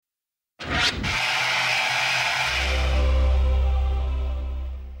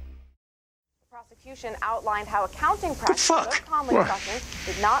prosecution outlined how accounting practices fuck?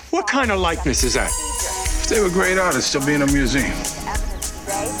 did not. What kind of likeness is that? If they were great artists, they'll be in a museum. Evidence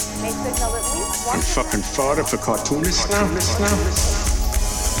today may signal at least one. I'm fucking fodder for cartoonists now.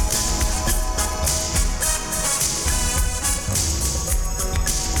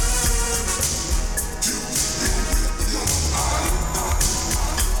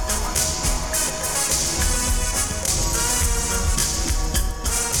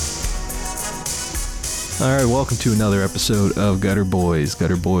 All right, welcome to another episode of Gutter Boys.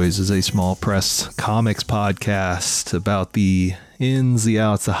 Gutter Boys is a small press comics podcast about the ins, the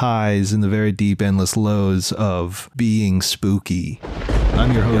outs, the highs, and the very deep, endless lows of being spooky.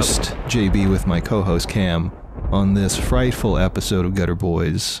 I'm your host, JB, with my co-host, Cam. On this frightful episode of Gutter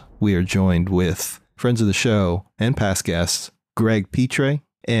Boys, we are joined with friends of the show and past guests, Greg Petre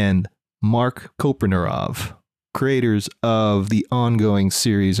and Marc Koprinarov, creators of the ongoing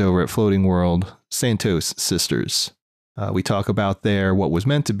series over at Floating World, Santos Sisters. We talk about their what was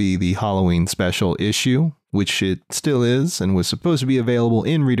meant to be the Halloween special issue, which it still is and was supposed to be available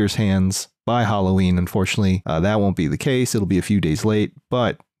in readers' hands by Halloween. Unfortunately, that won't be the case. It'll be a few days late,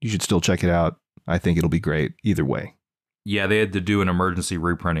 but you should still check it out. I think it'll be great either way. Yeah, they had to do an emergency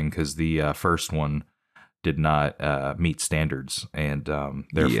reprinting because the first one did not meet standards, and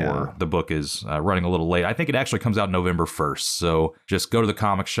therefore the book is running a little late. I think it actually comes out November 1st, so just go to the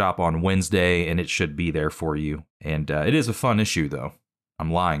comic shop on Wednesday, and it should be there for you. And it is a fun issue, though.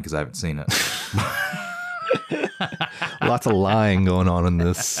 I'm lying because I haven't seen it. Lots of lying going on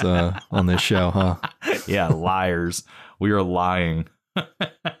this show, huh? Yeah, liars. We are lying.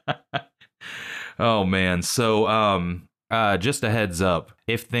 Oh, man. So, just a heads up,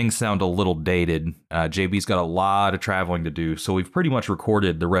 if things sound a little dated, JB's got a lot of traveling to do, so we've pretty much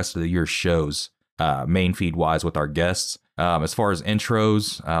recorded the rest of the year's shows, main feed-wise with our guests. As far as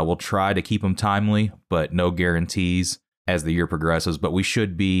intros, we'll try to keep them timely, but no guarantees as the year progresses. But we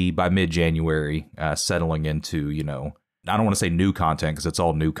should be, by mid-January, settling into, I don't want to say new content, because it's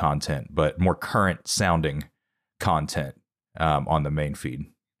all new content, but more current-sounding content on the main feed.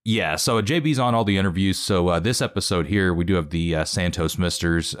 Yeah, so JB's on all the interviews. So this episode here, we do have the Santos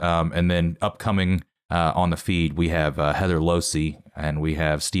Misters, and then upcoming on the feed, we have Heather Losey, and we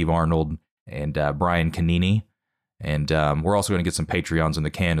have Steve Arnold and Brian Canini. And we're also going to get some Patreons in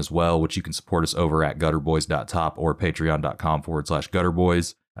the can as well, which you can support us over at gutterboys.top or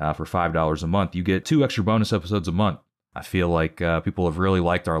patreon.com/gutterboys. For $5 a month, you get 2 extra bonus episodes a month. I feel like people have really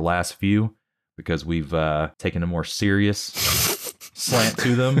liked our last few because we've taken a more serious slant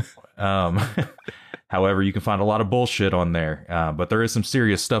to them. However, you can find a lot of bullshit on there, but there is some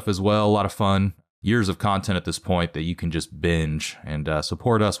serious stuff as well. A lot of fun, years of content at this point that you can just binge and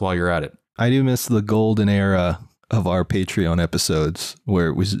support us while you're at it. I do miss the golden era of our Patreon episodes where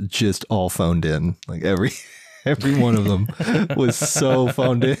it was just all phoned in. Like every one of them was so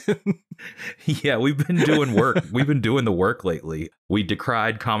phoned in. Yeah, we've been doing work. We've been doing the work lately. We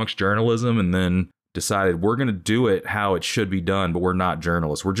decried comics journalism and then decided we're going to do it how it should be done, but we're not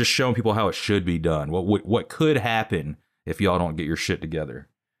journalists. We're just showing people how it should be done. What could happen if y'all don't get your shit together.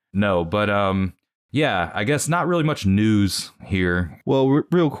 No, but yeah, I guess not really much news here. Well,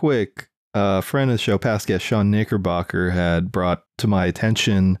 real quick, a friend of the show, past guest Sean Knickerbocker, had brought to my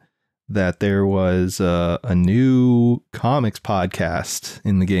attention that there was a new comics podcast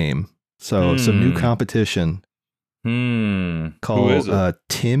in the game. So some new competition called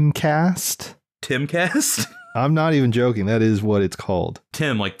Timcast. Timcast? I'm not even joking. That is what it's called.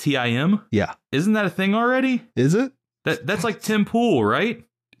 Tim, like Tim? Yeah. Isn't that a thing already? Is it? That's like Tim Pool, right?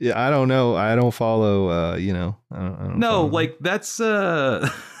 Yeah, I don't know. I don't follow, I don't no, follow. Like that's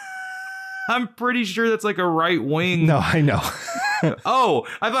I'm pretty sure that's like a right wing. No, I know. Oh,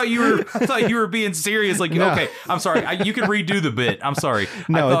 I thought you were being serious. Like, no. Okay, I'm sorry. You can redo the bit. I'm sorry.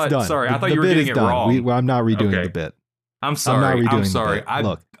 No, it's done. Sorry, I thought you were getting it wrong. I'm not redoing the bit. I'm sorry. I'm sorry.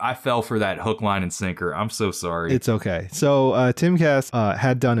 Look, I fell for that hook, line, and sinker. I'm so sorry. It's okay. So Timcast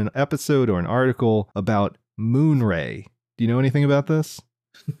had done an episode or an article about Moonray. Do you know anything about this?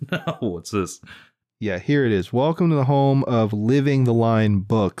 No, what's this? Yeah, here it is. Welcome to the home of Living the Line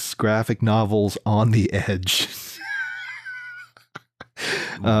books, graphic novels on the edge.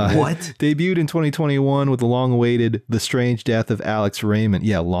 What? Debuted in 2021 with the long-awaited The Strange Death of Alex Raymond.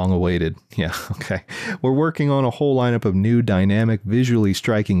 Yeah, long-awaited. Yeah, okay. We're working on a whole lineup of new, dynamic, visually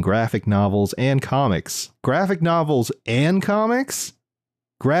striking graphic novels and comics. Graphic novels and comics?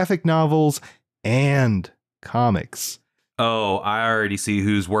 Graphic novels and comics. Oh, I already see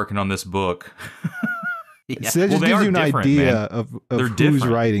who's working on this book. Yeah. So that just gives you an idea of who's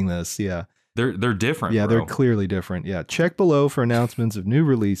writing this. Yeah. They're different. Yeah, bro. They're clearly different. Yeah. Check below for announcements of new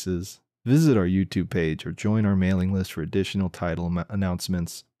releases. Visit our YouTube page or join our mailing list for additional title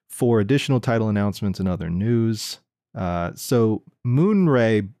announcements. For additional title announcements and other news. So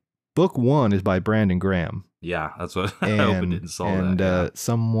Moonray Book 1 is by Brandon Graham. Yeah, that's what I hope it didn't solve that. And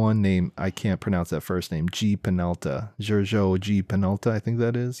someone named, I can't pronounce that first name, G. Penalta. Giorgio G. Penalta, I think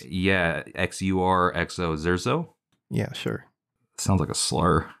that is. Yeah, XURXO Zerzo. Yeah, sure. Sounds like a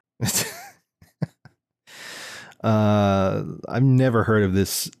slur. I've never heard of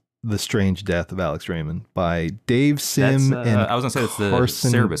this. The Strange Death of Alex Raymond by Dave Sim and I was gonna say it's the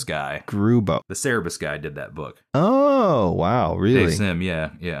Carson Cerebus guy. Grubo. The Cerebus guy did that book. Oh, wow, really? Dave Sim,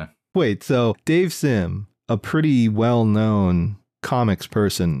 yeah. Wait, so Dave Sim, a pretty well-known comics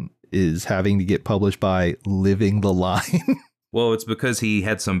person, is having to get published by Living the Line. Well, it's because he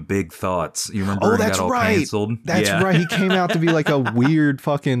had some big thoughts. You remember? Oh, that's right. Canceled? That's right. He came out to be like a weird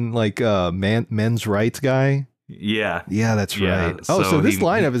fucking like men's rights guy. Yeah. Yeah, that's Yeah, right. Oh, so this he-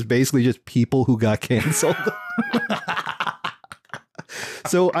 lineup is basically just people who got canceled.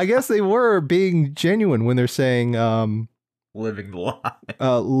 So I guess they were being genuine when they're saying Living the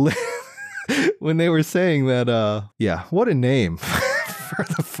lie. when they were saying that yeah, what a name for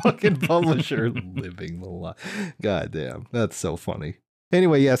the fucking publisher. Living the lie. God damn, that's so funny.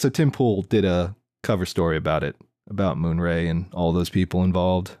 Anyway, yeah, so Tim Pool did a cover story about it, about Moonray and all those people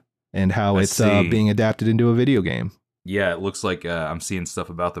involved. And how I it's see. being adapted into a video game. Yeah, it looks like I'm seeing stuff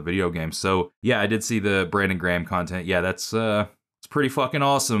about the video game. So yeah, I did see the Brandon Graham content. Yeah, that's it's pretty fucking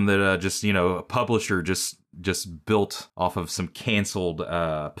awesome that just a publisher just built off of some canceled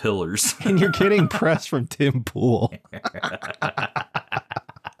pillars. And you're getting press from Tim Pool.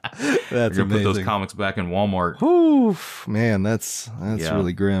 That's You're gonna put those amazing. comics back in Walmart. Whew, man, that's Yeah.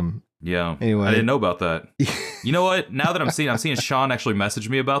 really grim. Yeah. Anyway. I didn't know about that. You know what? Now that I'm seeing Sean actually message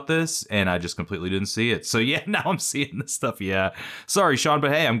me about this, and I just completely didn't see it. So yeah, now I'm seeing this stuff. Yeah. Sorry, Sean,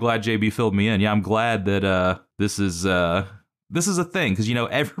 but hey, I'm glad JB filled me in. Yeah, I'm glad that this is a thing, because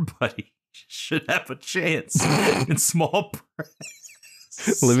everybody should have a chance in small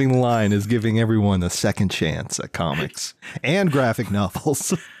press. Living the Line is giving everyone a second chance at comics and graphic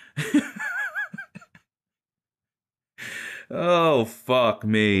novels. Oh, fuck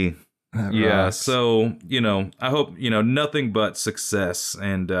me. That Yeah, rocks. so, I hope, nothing but success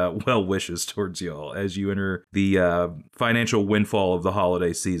and well wishes towards y'all as you enter the financial windfall of the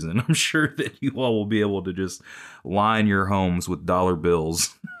holiday season. I'm sure that you all will be able to just line your homes with dollar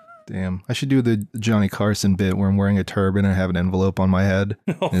bills. Damn, I should do the Johnny Carson bit where I'm wearing a turban and I have an envelope on my head.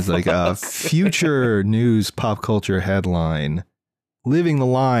 It's like future news pop culture headline. Living the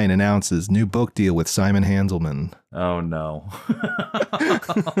Line announces new book deal with Simon Hanselman. Oh, no.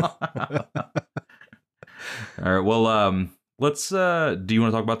 All right, well, let's, do you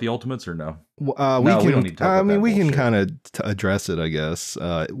want to talk about the Ultimates or no? We we don't need to talk about that we can bullshit. kind of address it, I guess.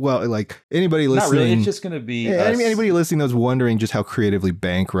 Well, like anybody Not listening, really, it's just going to be yeah, us. anybody listening that's wondering just how creatively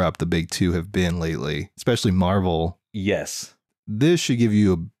bankrupt the big two have been lately, especially Marvel. Yes. This should give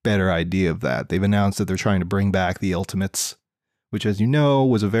you a better idea of that. They've announced that they're trying to bring back the Ultimates, which, as you know,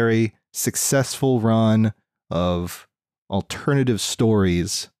 was a very successful run of alternative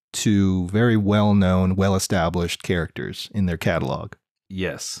stories to very well-known, well-established characters in their catalog.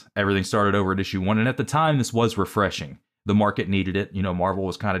 Yes, everything started over at issue 1, and at the time, this was refreshing. The market needed it. Marvel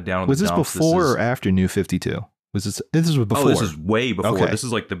was kind of down. Was the this dumps. before This or after New 52? Was this was before? Oh, this is way before. Okay. This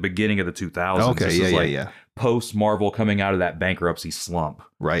is like the beginning of the 2000s. Okay, this yeah, is yeah, like yeah. Post Marvel coming out of that bankruptcy slump.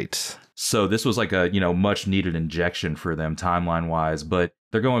 Right. So this was like a, much needed injection for them timeline wise, but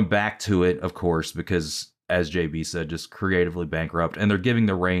they're going back to it, of course, because as JB said, just creatively bankrupt, and they're giving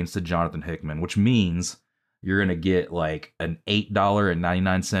the reins to Jonathan Hickman, which means you're going to get like an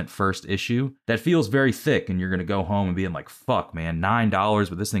 $8.99 first issue that feels very thick, and you're going to go home and being like, fuck, man, $9,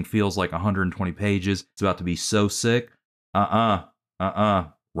 but this thing feels like 120 pages. It's about to be so sick. Wrong.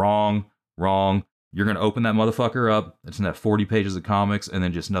 You're going to open that motherfucker up. It's in that 40 pages of comics and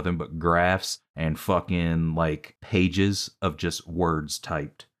then just nothing but graphs and fucking like pages of just words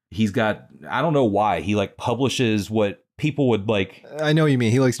typed. He's got, I don't know why, he like publishes what people would like. I know what you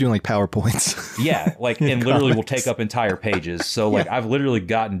mean. He likes doing like PowerPoints. Yeah, like, and literally will Comics. take up entire pages. So like I've literally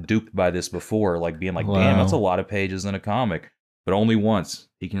gotten duped by this before, like being like, Wow. damn, that's a lot of pages in a comic. But only once.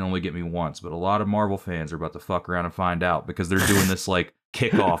 He can only get me once. But a lot of Marvel fans are about to fuck around and find out because they're doing this like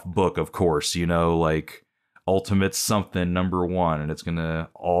kickoff book, of course, like Ultimate something #1, and it's gonna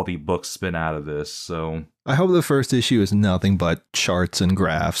all the books spin out of this. So I hope the first issue is nothing but charts and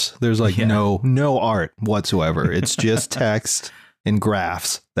graphs. There's like Yeah. no art whatsoever. It's just text and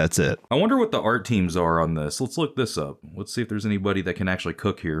graphs. That's it. I wonder what the art teams are on this. Let's look this up. Let's see if there's anybody that can actually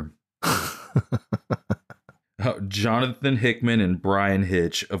cook here. Jonathan Hickman and Brian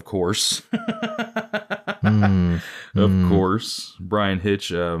Hitch, of course. Mm, Of course. Brian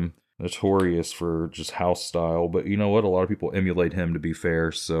Hitch, notorious for just house style, but you know what? A lot of people emulate him, to be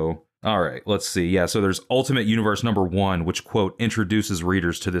fair, so... All right, let's see. Yeah, so there's Ultimate Universe number 1, which, quote, introduces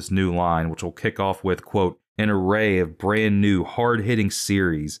readers to this new line, which will kick off with, quote, an array of brand new, hard-hitting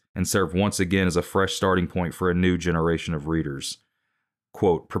series and serve once again as a fresh starting point for a new generation of readers.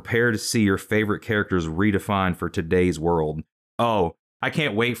 Quote, prepare to see your favorite characters redefined for today's world. Oh, I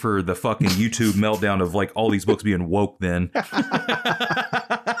can't wait for the fucking YouTube meltdown of, like, all these books being woke then.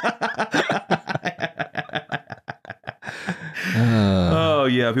 Oh,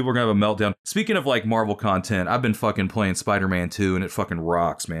 yeah, people are going to have a meltdown. Speaking of, like, Marvel content, I've been fucking playing Spider-Man 2, and it fucking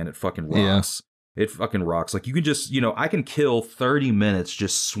rocks, man. It fucking rocks. Yeah. It fucking rocks. Like, you can just, I can kill 30 minutes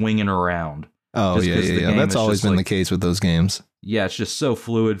just swinging around. Oh, yeah. That's always been the case with those games. Yeah, it's just so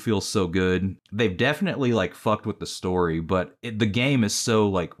fluid, feels so good. They've definitely, like, fucked with the story, but the game is so,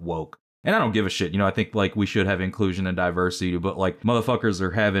 like, woke. And I don't give a shit. I think, like, we should have inclusion and diversity, but, like, motherfuckers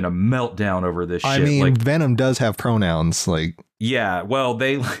are having a meltdown over this shit. I mean, like, Venom does have pronouns, like... Yeah, well,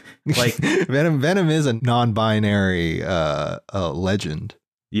 they, like... Venom is a non-binary legend.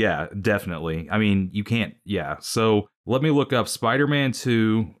 Yeah, definitely. I mean, you can't... Yeah, so let me look up Spider-Man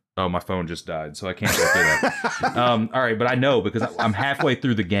 2... Oh, my phone just died, so I can't go through that. All right, but I know because I'm halfway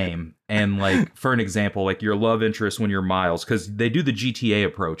through the game. And, like, for an example, like your love interest when you're Miles, because they do the GTA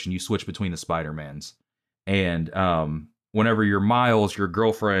approach and you switch between the Spider-Mans. And whenever you're Miles, your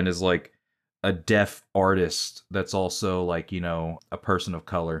girlfriend is, like, a deaf artist that's also, like, a person of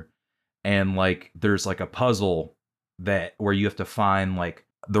color. And, like, there's, like, a puzzle where you have to find, like,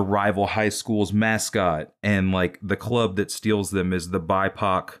 the rival high school's mascot, and, like, the club that steals them is the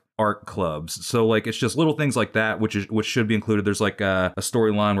BIPOC art clubs. So, like, it's just little things like that, which should be included. There's, like, a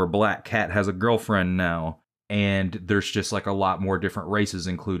storyline where Black Cat has a girlfriend now, and there's just, like, a lot more different races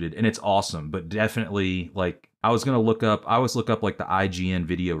included, and it's awesome. But definitely, like, I always look up, like, the IGN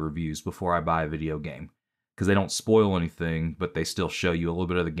video reviews before I buy a video game, because they don't spoil anything, but they still show you a little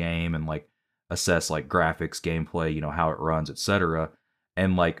bit of the game and, like, assess, like, graphics, gameplay, how it runs, etc.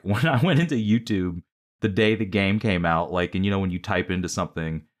 And, like, when I went into YouTube the day the game came out, like, and, when you type into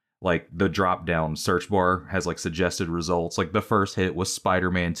something, like, the drop-down search bar has, like, suggested results. Like, the first hit was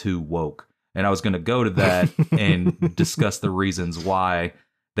Spider-Man 2 woke. And I was going to go to that and discuss the reasons why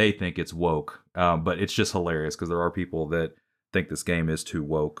they think it's woke. But it's just hilarious because there are people that think this game is too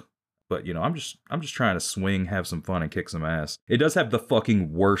woke. But, I'm just trying to swing, have some fun, and kick some ass. It does have the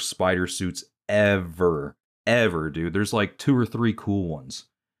fucking worst spider suits ever, dude. There's like 2 or 3 cool ones,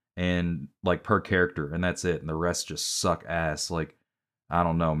 and like per character, and that's it. And the rest just suck ass. Like, I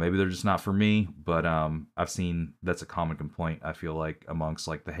don't know, maybe they're just not for me, but I've seen that's a common complaint, I feel like, amongst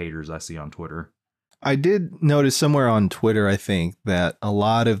like the haters I see on Twitter. I did notice somewhere on Twitter, I think, that a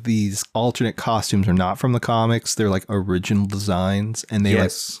lot of these alternate costumes are not from the comics. They're like original designs, and they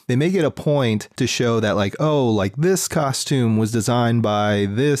they make it a point to show that, like, oh, like this costume was designed by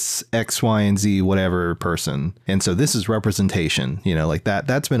this X, Y, and Z whatever person, and so this is representation. Like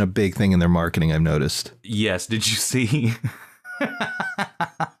that's been a big thing in their marketing, I've noticed. Yes, did you see?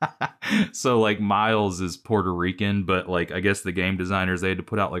 So, like, Miles is Puerto Rican, but, like, I guess the game designers, they had to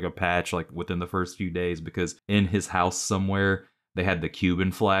put out, like, a patch, like, within the first few days, because in his house somewhere, they had the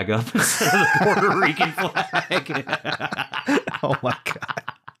Cuban flag up instead of the Puerto Rican flag. Oh, my God.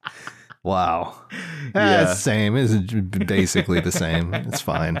 Wow. Yeah. It's the same. It's basically the same. It's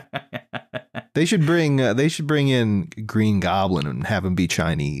fine. They should bring in Green Goblin and have him be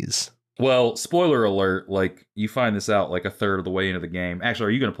Chinese. Well, spoiler alert, like, you find this out like a third of the way into the game. Actually, are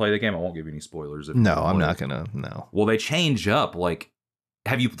you going to play the game? I won't give you any spoilers. No, I'm not going to, no. Well, they change up, like,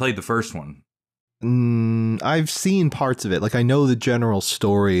 have you played the first one? I've seen parts of it. Like, I know the general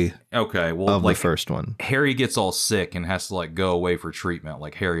story of like, the first one. Harry gets all sick and has to, like, go away for treatment,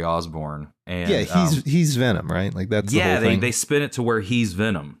 like Harry Osborn. And, yeah, he's Venom, right? Like, that's the whole thing. They spin it to where he's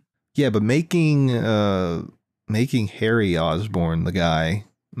Venom. Yeah, but making Harry Osborn the guy,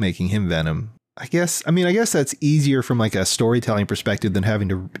 making him Venom, I guess that's easier from like a storytelling perspective than having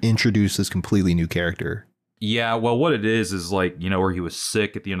to introduce this completely new character. Yeah, well, what it is like, where he was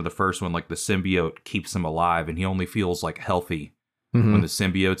sick at the end of the first one, like the symbiote keeps him alive and he only feels like healthy when the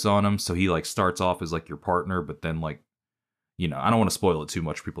symbiote's on him. So he like starts off as like your partner, but then like, I don't want to spoil it too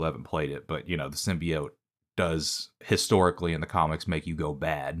much for people who haven't played it, but the symbiote does historically in the comics make you go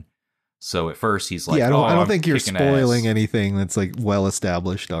bad. So at first he's like, I don't think you're spoiling anything that's like well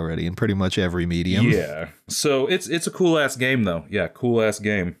established already in pretty much every medium. Yeah. So it's a cool ass game though. Yeah, cool ass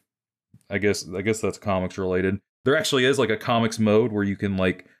game. I guess that's comics related. There actually is like a comics mode where you can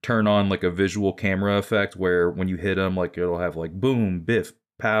like turn on like a visual camera effect where when you hit them, like it'll have like boom, biff,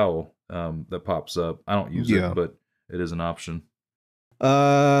 pow, that pops up. I don't use it, but it is an option.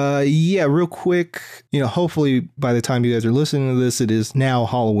 Yeah, real quick, hopefully by the time you guys are listening to this, it is now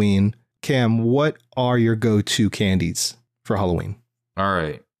Halloween. Cam, what are your go-to candies for Halloween? All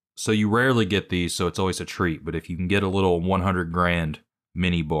right. So you rarely get these, so it's always a treat. But if you can get a little 100 grand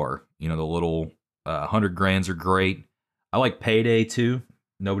mini bar, the little 100 grands are great. I like Payday too.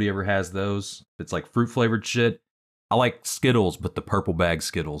 Nobody ever has those. It's like fruit flavored shit. I like Skittles, but the purple bag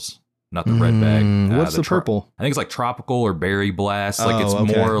Skittles. Not the red bag. What's the purple? I think it's like tropical or berry blast. Like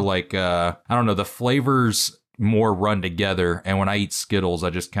it's more like, I don't know, the flavors more run together. And when I eat Skittles, I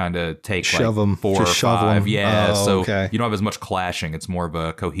just kind of take shove like them, 4 or 5. Yeah. So you don't have as much clashing. It's more of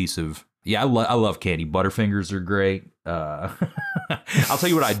a cohesive. Yeah, I love candy. Butterfingers are great. I'll tell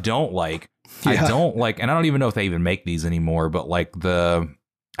you what I don't like. Yeah. I don't like, and I don't even know if they even make these anymore, but like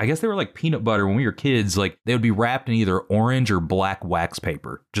I guess they were like peanut butter when we were kids. Like they would be wrapped in either orange or black wax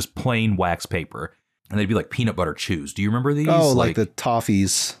paper, just plain wax paper. And they'd be like peanut butter chews. Do you remember these? Oh, like the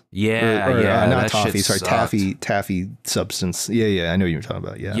toffees. Yeah, not toffees. Sorry, taffy substance. Yeah. I know what you're talking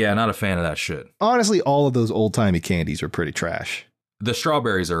about. Yeah. Yeah, not a fan of that shit. Honestly, all of those old timey candies are pretty trash. The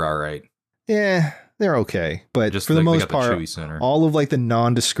strawberries are all right. Yeah, they're okay, but just for the most part, all of like the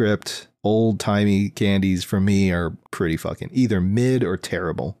nondescript old timey candies for me are pretty fucking either mid or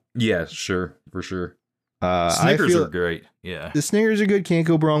terrible. Yeah, sure, for sure. Snickers are great. Yeah, the Snickers are good. Can't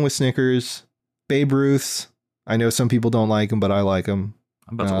go wrong with Snickers. Babe Ruth's. I know some people don't like them, but I like them.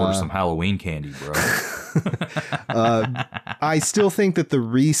 I'm about to order some Halloween candy, bro. I still think that the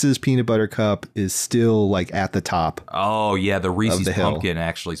Reese's peanut butter cup is still like at the top. Oh yeah, the Reese's pumpkin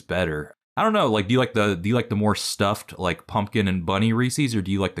actually is better. I don't know. Like, do you like the more stuffed like pumpkin and bunny Reese's, or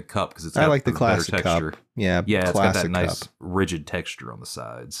do you like the cup because it's got the classic texture? Cup. Yeah, it's got that nice rigid texture on the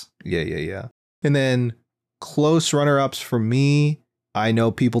sides. Yeah. And then close runner-ups for me. I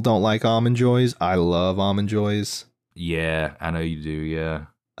know people don't like Almond Joys. I love Almond Joys. Yeah, I know you do. Yeah.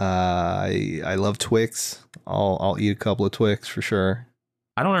 I love Twix. I'll eat a couple of Twix for sure.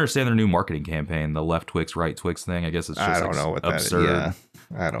 I don't understand their new marketing campaign, the left Twix, right Twix thing. I guess it's just I don't know what absurd. That is.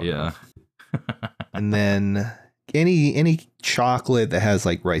 Yeah, I don't know. And then any chocolate that has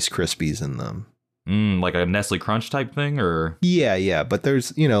like Rice Krispies in them. Like a Nestle Crunch type thing, or yeah. But there's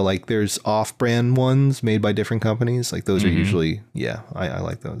there's off-brand ones made by different companies. Like those are usually I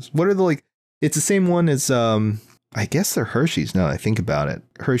like those. What are the like? It's the same one as I guess they're Hershey's. Now that I think about it,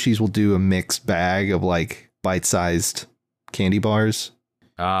 Hershey's will do a mixed bag of like bite-sized candy bars.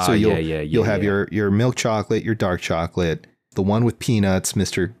 So you'll have your milk chocolate, your dark chocolate, the one with peanuts,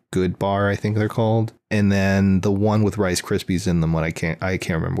 Mr. Good Bar, I think they're called, and then the one with Rice Krispies in them. I can't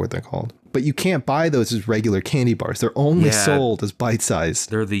remember what they're called. But you can't buy those as regular candy bars. They're only sold as bite-sized.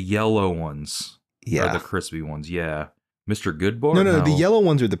 They're the yellow ones. Yeah. Or the crispy ones. Yeah. Mr. Good Bar? No, the yellow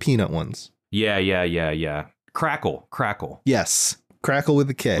ones are the peanut ones. Yeah. Crackle. Yes. Crackle with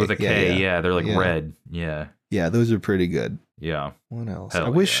a K. With a K, yeah. They're like red. Yeah. Yeah, those are pretty good. Yeah. What else? I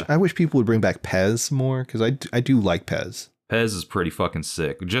wish people would bring back Pez more, because I do like Pez. Pez is pretty fucking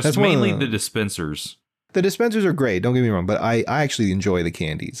sick. Just mainly the dispensers. The dispensers are great, don't get me wrong, but I actually enjoy the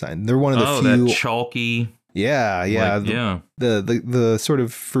candies. They're one of the few. That chalky. Yeah. The sort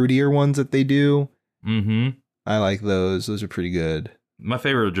of fruitier ones that they do. Mm-hmm. I like those. Those are pretty good. My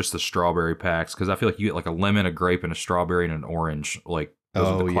favorite are just the strawberry packs, because I feel like you get like a lemon, a grape, and a strawberry and an orange. Like those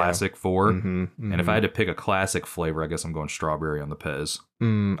are the classic 4. And if I had to pick a classic flavor, I guess I'm going strawberry on the Pez.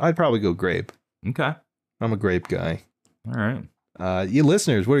 I'd probably go grape. Okay. I'm a grape guy. All right. You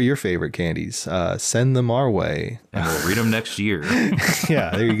listeners, what are your favorite candies? Send them our way. And we'll read them next year. Yeah,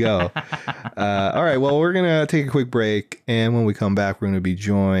 there you go. All right, well, we're going to take a quick break. And when we come back, we're going to be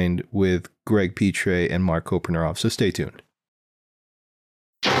joined with Greg Petre and Marc Koprinarov. So stay tuned.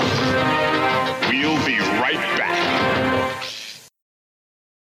 We'll be right back.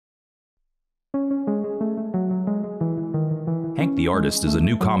 Hank the Artist is a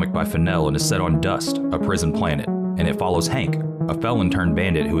new comic by Fennell and is set on Dust, a prison planet, and it follows Hank, a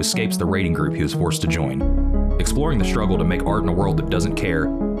felon-turned-bandit who escapes the raiding group he was forced to join. Exploring the struggle to make art in a world that doesn't care,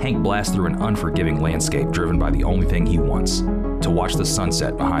 Hank blasts through an unforgiving landscape driven by the only thing he wants: to watch the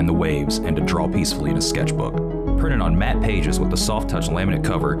sunset behind the waves and to draw peacefully in a sketchbook. Printed on matte pages with a soft-touch laminate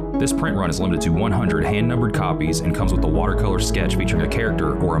cover, this print run is limited to 100 hand-numbered copies and comes with a watercolor sketch featuring a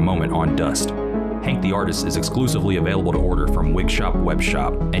character or a moment on Dust. Hank the Artist is exclusively available to order from Wigshop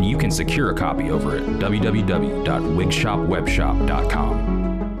Webshop, and you can secure a copy over at www.wigshopwebshop.com.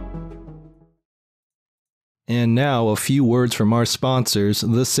 And now a few words from our sponsors,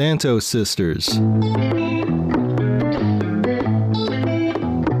 the Santos sisters.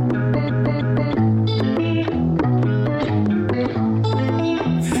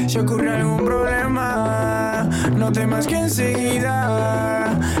 temas que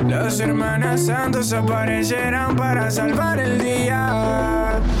enseguida las hermanas Santos aparecerán para salvar el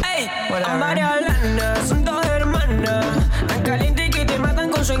día. Ey, María Lana, son dos hermanas, tan calientes que te matan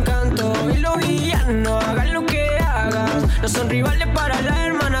con su encanto. Y los villanos, hagan lo que hagan, no son rivales para la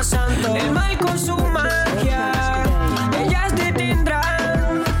hermana Santos. El mal con su magia, ellas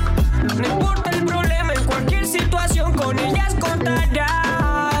detendrán. No importa el problema, en cualquier situación con ellas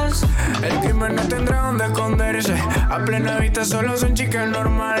contarás. El crimen no tendrá donde esconderse, a plena vista solo son chicas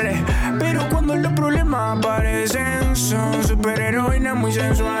normales. Pero cuando los problemas aparecen, son superheroínas muy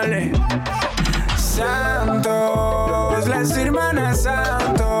sensuales. Santos, las hermanas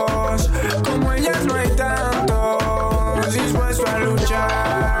Santos, como ellas no hay tantos dispuestos a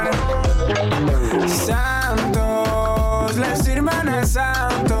luchar. Santos, las hermanas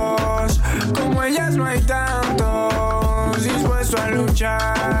Santos, como ellas no hay tantos dispuestos a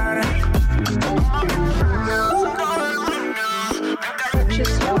luchar.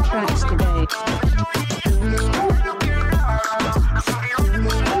 Purchase your tracks today.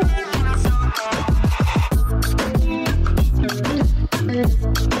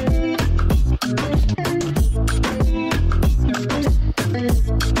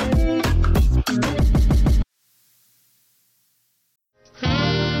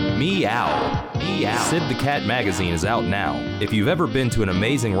 Meow. Sid the Cat magazine is out now. If you've ever been to an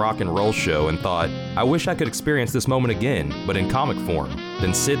amazing rock and roll show and thought, I wish I could experience this moment again, but in comic form,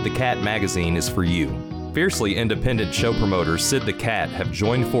 then Sid the Cat magazine is for you. Fiercely independent show promoters Sid the Cat have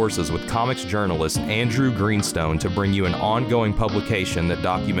joined forces with comics journalist Andrew Greenstone to bring you an ongoing publication that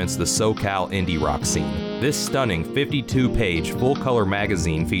documents the SoCal indie rock scene. This stunning 52-page full-color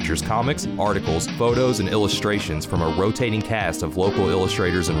magazine features comics, articles, photos, and illustrations from a rotating cast of local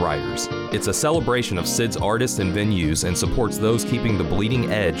illustrators and writers. It's a celebration of Sid's artists and venues and supports those keeping the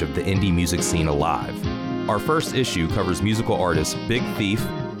bleeding edge of the indie music scene alive. Our first issue covers musical artists Big Thief,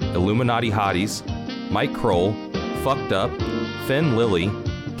 Illuminati Hotties, Mike Kroll, Fucked Up, Finn Lilly,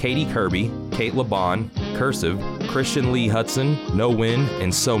 Katie Kirby, Kate LeBon, Cursive, Christian Lee Hudson, No Win,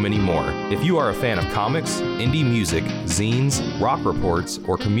 and so many more. If you are a fan of comics, indie music, zines, rock reports,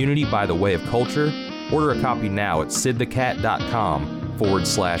 or community by the way of culture, order a copy now at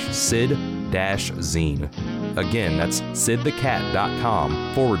sidthecat.com/sid-zine. Again, that's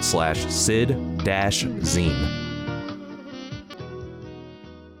sidthecat.com/sid-zine.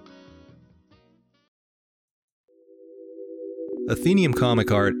 Athenium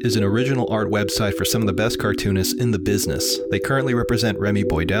Comic Art is an original art website for some of the best cartoonists in the business. They currently represent Remy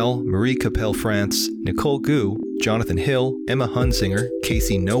Boydell, Marie Capelle-France, Nicole Gu, Jonathan Hill, Emma Hunsinger,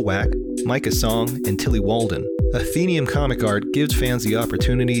 Casey Nowak, Micah Song, and Tilly Walden. Athenium Comic Art gives fans the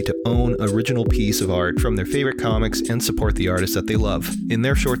opportunity to own an original piece of art from their favorite comics and support the artists that they love. In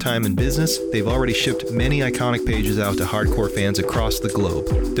their short time in business, they've already shipped many iconic pages out to hardcore fans across the globe.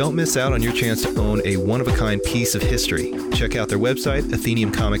 Don't miss out on your chance to own a one-of-a-kind piece of history. Check out their website,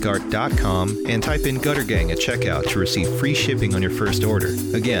 atheniumcomicart.com, and type in Gutter Gang at checkout to receive free shipping on your first order.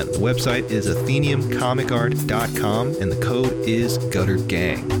 Again, the website is atheniumcomicart.com, and the code is Gutter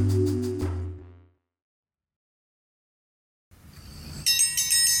Gang.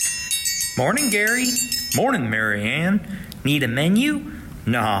 Morning, Gary. Morning, Marianne. Need a menu?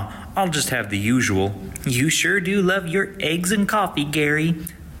 Nah, I'll just have the usual. You sure do love your eggs and coffee, Gary.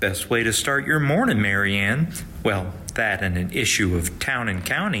 Best way to start your morning, Marianne. Well, that and an issue of Town and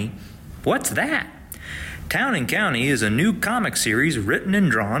County. What's that? Town and County is a new comic series written and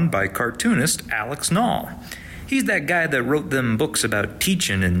drawn by cartoonist Alex Nall. He's that guy that wrote them books about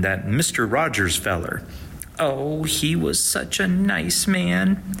teaching and that Mr. Rogers feller. Oh, he was such a nice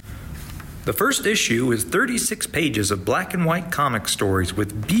man. The first issue is 36 pages of black and white comic stories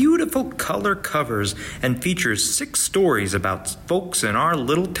with beautiful color covers and features 6 stories about folks in our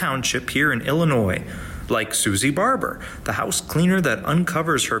little township here in Illinois, like Susie Barber, the house cleaner that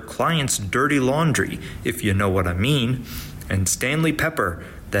uncovers her client's dirty laundry, if you know what I mean, and Stanley Pepper,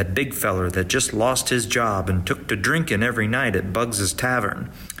 that big feller that just lost his job and took to drinking every night at Bugs's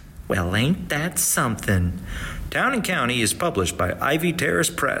Tavern. Well, ain't that something? Town and County is published by Ivy Terrace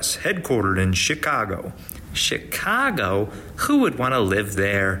Press, headquartered in Chicago. Chicago? Who would want to live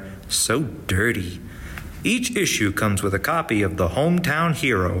there? So dirty. Each issue comes with a copy of the Hometown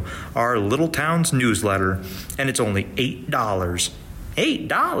Hero, our little town's newsletter, and it's only $8.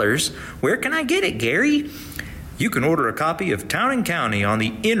 $8? Where can I get it, Gary? You can order a copy of Town and County on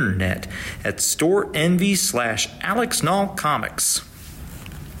the internet at storeenvy/Alex Nall Comics.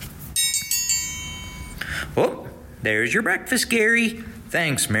 Oh, there's your breakfast, Gary.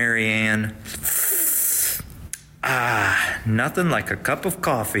 Thanks, Marianne. Nothing like a cup of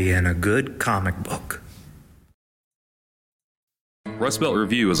coffee and a good comic book. Rust Belt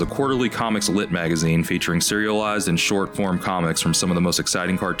Review is a quarterly comics lit magazine featuring serialized and short-form comics from some of the most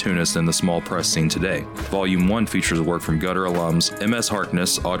exciting cartoonists in the small press scene today. Volume 1 features work from Gutter alums M.S.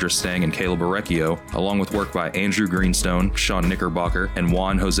 Harkness, Audra Stang, and Caleb Orecchio, along with work by Andrew Greenstone, Sean Knickerbocker, and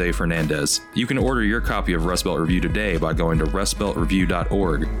Juan Jose Fernandez. You can order your copy of Rust Belt Review today by going to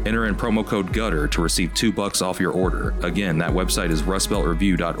rustbeltreview.org. Enter in promo code GUTTER to receive $2 off your order. Again, that website is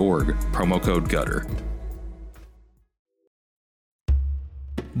rustbeltreview.org, promo code GUTTER.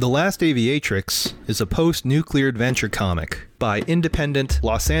 The Last Aviatrix is a post-nuclear adventure comic by independent,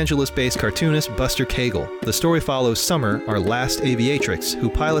 Los Angeles-based cartoonist Buster Cagle. The story follows Summer, our last aviatrix, who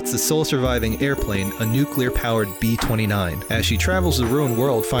pilots the sole-surviving airplane, a nuclear-powered B-29, as she travels the ruined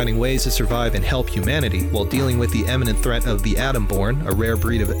world finding ways to survive and help humanity while dealing with the imminent threat of the Atom-born, a rare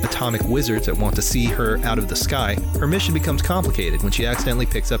breed of atomic wizards that want to see her out of the sky. Her mission becomes complicated when she accidentally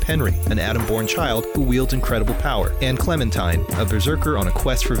picks up Henry, an Atom-born child who wields incredible power, and Clementine, a berserker on a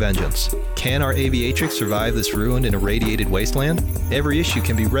quest for vengeance. Can our aviatrix survive this ruined and irradiated wasteland? Every issue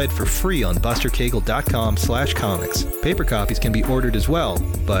can be read for free on bustercagle.com/comics. Paper copies can be ordered as well,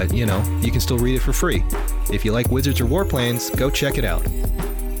 but you can still read it for free. If you like wizards or warplanes, go check it out.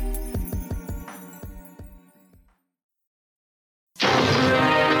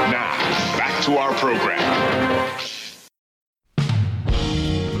 Now, back to our program.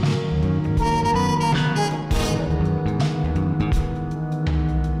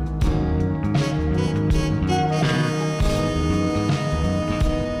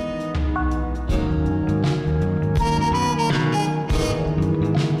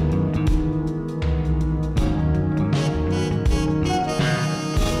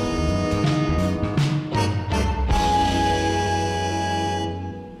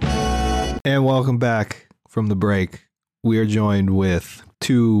 And welcome back from the break. We are joined with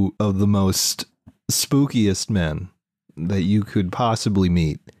two of the most spookiest men that you could possibly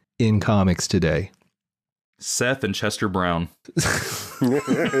meet in comics today. Seth and Chester Brown. Ooh.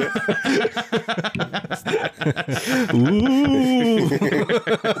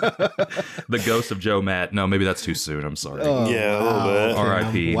 The ghost of Joe Matt. No, maybe that's too soon. I'm sorry. Oh, yeah, a little bit.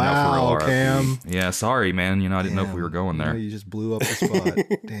 R.I.P. Wow, No, for real, R.I.P. Cam. Yeah, sorry, man. I didn't know if we were going there. You just blew up the spot.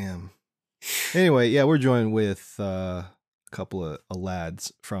 Damn. Anyway, yeah, we're joined with a couple of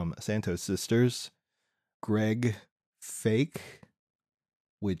lads from Santos Sisters. Greg Fake,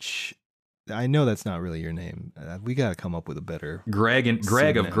 which I know that's not really your name. We got to come up with a better Greg of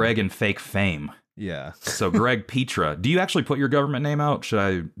pseudonym. Greg and Fake fame. Yeah. So Greg Petre. Do you actually put your government name out? Should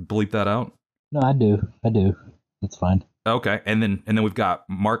I bleep that out? No, I do. That's fine. Okay, and then we've got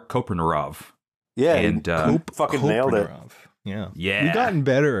Marc Koprinarov. Yeah, and fucking nailed it. Yeah. Yeah. We've gotten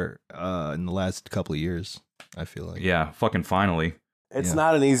better in the last couple of years, I feel like. Yeah, fucking finally. It's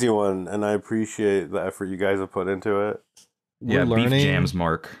not an easy one, and I appreciate the effort you guys have put into it. We're learning, beef jams,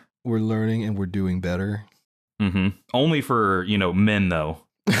 Mark. We're learning and we're doing better. Mm-hmm. Only for, men, though.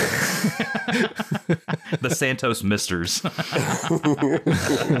 The Santos Misters.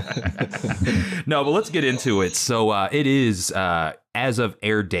 No, but let's get into it. So it is, as of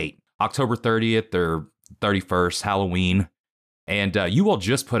air date, October 30th or 31st, Halloween. And you all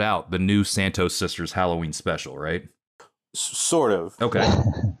just put out the new Santos Sisters Halloween special, right? Sort of. Okay.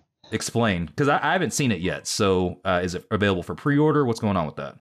 Explain. Because I haven't seen it yet. So is it available for pre-order? What's going on with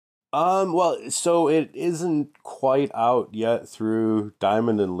that? Well, so it isn't quite out yet through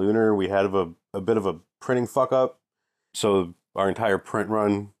Diamond and Lunar. We had a bit of a printing fuck up. So our entire print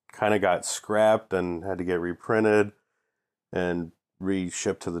run kind of got scrapped and had to get reprinted and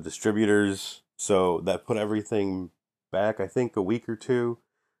reshipped to the distributors. So that put everything back, I think, a week or two.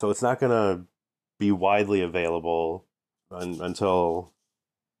 So it's not going to be widely available until,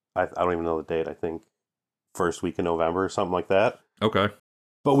 I don't even know the date, I think first week in November or something like that. Okay.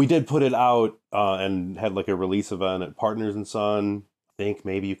 But we did put it out and had like a release event at Partners and Son. I think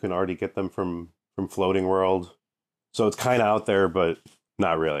maybe you can already get them from Floating World. So it's kind of out there, but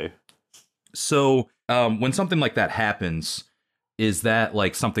not really. So when something like that happens, is that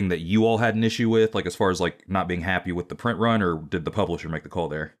like something that you all had an issue with, like as far as like not being happy with the print run, or did the publisher make the call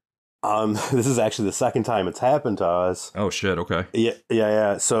there? This is actually the second time it's happened to us. Oh shit! Okay.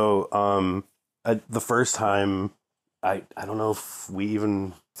 Yeah. So the first time, I don't know if we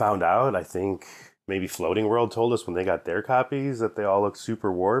even found out. I think maybe Floating World told us when they got their copies that they all look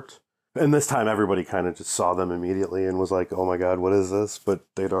super warped. And this time everybody kind of just saw them immediately and was like, oh my God, what is this? But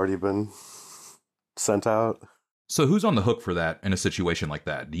they'd already been sent out. So who's on the hook for that in a situation like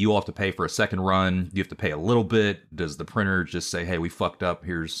that? Do you all have to pay for a second run? Do you have to pay a little bit? Does the printer just say, hey, we fucked up,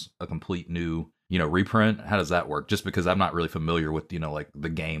 here's a complete new, reprint? How does that work? Just because I'm not really familiar with, like the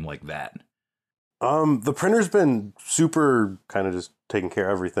game like that. The printer's been super kind of just taking care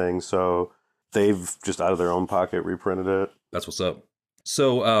of everything, so they've just out of their own pocket reprinted it. That's what's up.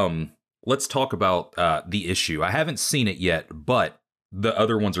 So, let's talk about the issue. I haven't seen it yet, but the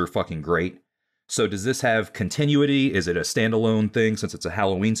other ones are fucking great. So does this have continuity? Is it a standalone thing since it's a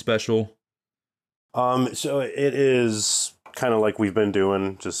Halloween special? So it is kind of like we've been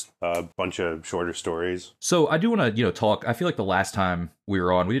doing, just a bunch of shorter stories. So I do want to, talk. I feel like the last time we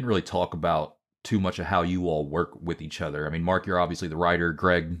were on, we didn't really talk about too much of how you all work with each other. I mean, Mark, you're obviously the writer.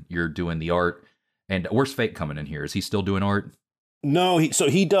 Greg, you're doing the art. And where's Fake coming in here? Is he still doing art? No,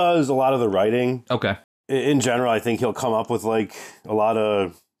 he does a lot of the writing. Okay. In general, I think he'll come up with like a lot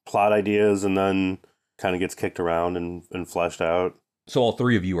of plot ideas and then kind of gets kicked around and fleshed out. So all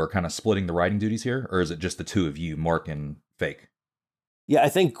three of you are kind of splitting the writing duties here? Or is it just the two of you, Mark and Fake? Yeah, I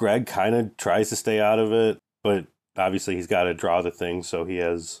think Greg kind of tries to stay out of it, but obviously he's got to draw the thing, so he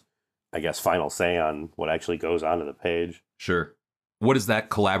has, I guess, final say on what actually goes onto the page. Sure. What is that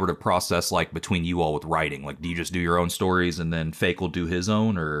collaborative process like between you all with writing? Like, do you just do your own stories and then Fake will do his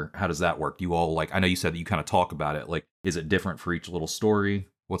own, or how does that work? Do you all, like, I know you said that you kind of talk about it. Like, is it different for each little story?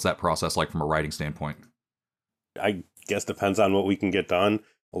 What's that process like from a writing standpoint? I guess depends on what we can get done.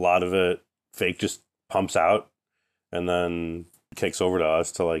 A lot of it, Fake just pumps out and then kicks over to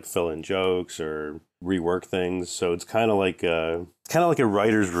us to like fill in jokes or rework things. So it's kind of like a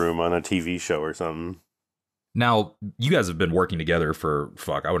writer's room on a TV show or something. Now, you guys have been working together for,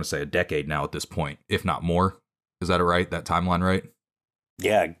 I want to say a decade now at this point, if not more. Is that right? That timeline, right?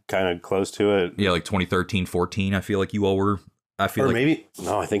 Yeah, kind of close to it. Yeah, like 2013, 14, I feel like you all were. I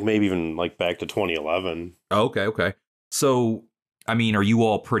think maybe even like back to 2011. Oh, okay. So, I mean, are you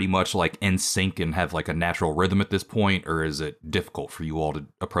all pretty much like in sync and have like a natural rhythm at this point, or is it difficult for you all to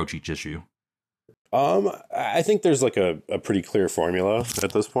approach each issue? I think there's like a pretty clear formula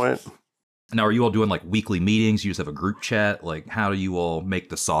at this point. Now, are you all doing like weekly meetings? You just have a group chat? Like, how do you all make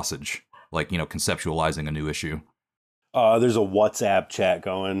the sausage? Like, conceptualizing a new issue? There's a WhatsApp chat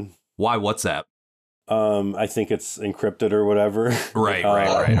going. Why WhatsApp? I think it's encrypted or whatever.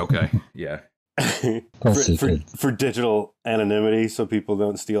 Right. Okay. Yeah. for digital anonymity, so people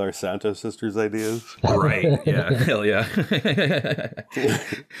don't steal our Santos sisters' ideas. Right. Yeah. Hell yeah.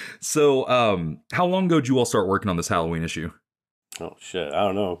 So, how long ago did you all start working on this Halloween issue? Oh shit, I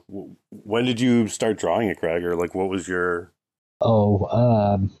don't know. When did you start drawing it, Craig? Or like, what was your?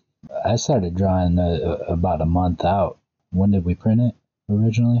 I started drawing about a month out. When did we print it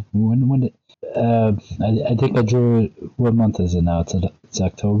originally? When did? I think I drew it. What month is it now? It's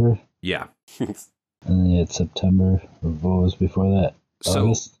October. Yeah. And then it's September. What was before that? So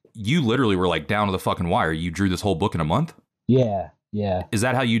August? You literally were like down to the fucking wire. You drew this whole book in a month? Yeah. Is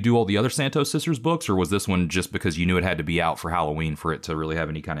that how you do all the other Santos Sisters books, or was this one just because you knew it had to be out for Halloween for it to really have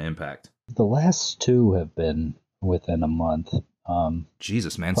any kind of impact? The last two have been within a month.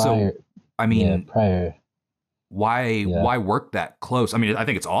 Jesus, man. Prior, so, I mean, prior. Why work that close? I mean, I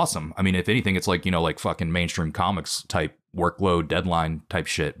think it's awesome. I mean, if anything, it's like, like fucking mainstream comics type workload, deadline type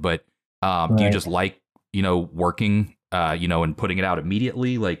shit. But do you just like, working, and putting it out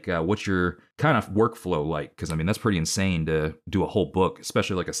immediately? Like, what's your kind of workflow like? Because, I mean, that's pretty insane to do a whole book,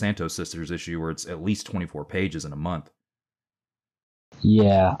 especially like a Santos Sisters issue where it's at least 24 pages in a month.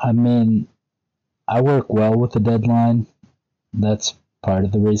 Yeah, I mean, I work well with the deadline. That's part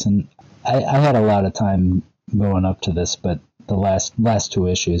of the reason. I had a lot of time going up to this, but the last two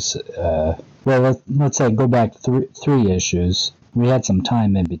issues, let's say go back three issues. We had some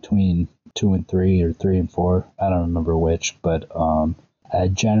time in between 2 and 3 or 3 and 4. I don't remember which, but I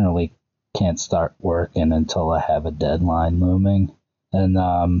generally can't start working until I have a deadline looming.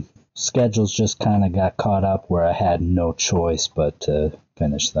 And schedules just kind of got caught up where I had no choice but to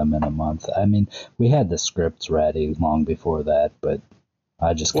finish them in a month. I mean, we had the scripts ready long before that, but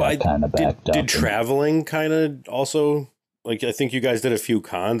I just got kind of backed up. Did traveling kind of also, like, I think you guys did a few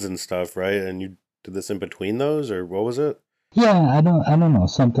cons and stuff, right? And you did this in between those, or what was it? Yeah, I don't know,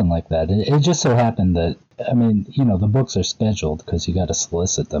 something like that. It just so happened that, I mean, the books are scheduled because you got to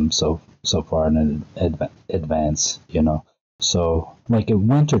solicit them so far in advance, So, like in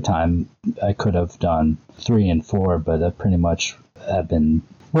wintertime, I could have done 3 and 4, but I pretty much have been,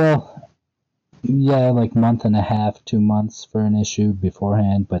 like month and a half, 2 months for an issue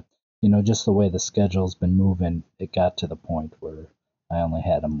beforehand. But, just the way the schedule's been moving, it got to the point where I only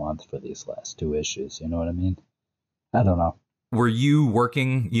had a month for these last 2 issues. You know what I mean? I don't know. Were you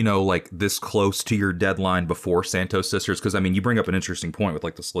working, like this close to your deadline before Santos Sisters? Because, I mean, you bring up an interesting point with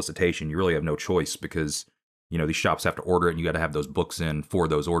like the solicitation. You really have no choice because, these shops have to order it and you got to have those books in for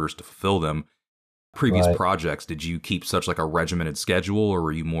those orders to fulfill them. previous Right. projects, did you keep such like a regimented schedule, or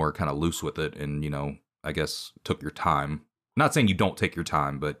were you more kind of loose with it and, I guess took your time? Not saying you don't take your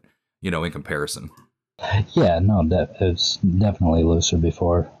time, but, in comparison. Yeah, no, it was definitely looser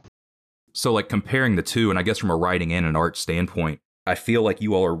before. So like comparing the two, and I guess from a writing and an art standpoint, I feel like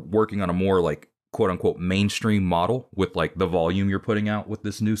you all are working on a more like quote unquote mainstream model with like the volume you're putting out with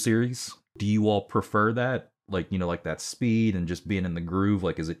this new series. Do you all prefer that? Like, like that speed and just being in the groove?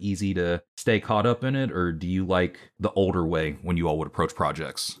 Like, is it easy to stay caught up in it? Or do you like the older way when you all would approach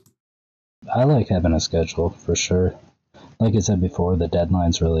projects? I like having a schedule for sure. Like I said before, the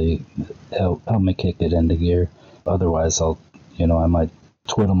deadlines really help me kick it into gear. Otherwise, I might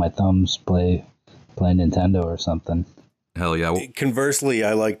twiddle my thumbs, play Nintendo or something. Hell yeah. Conversely,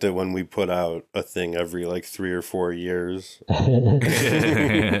 I liked it when we put out a thing every like 3 or 4 years.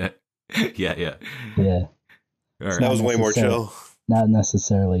 Yeah. Yeah. All right. That was way more chill. Not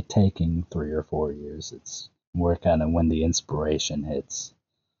necessarily taking 3 or 4 years. It's more kind of when the inspiration hits.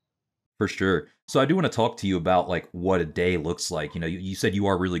 For sure. So I do want to talk to you about like what a day looks like. You said you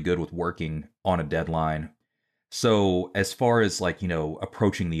are really good with working on a deadline. So as far as like,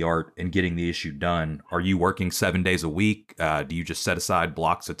 approaching the art and getting the issue done, are you working 7 days a week? Do you just set aside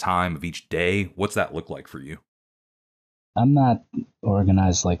blocks of time of each day? What's that look like for you? I'm not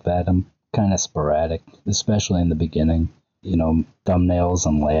organized like that. I'm kind of sporadic, especially in the beginning. Thumbnails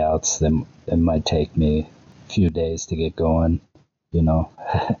and layouts, it might take me a few days to get going.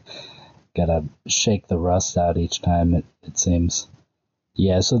 Gotta shake the rust out each time, it seems.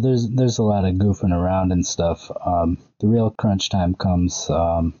 Yeah, so there's a lot of goofing around and stuff. The real crunch time comes.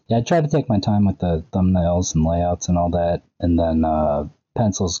 I try to take my time with the thumbnails and layouts and all that, and then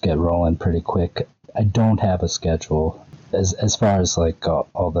pencils get rolling pretty quick. I don't have a schedule as far as like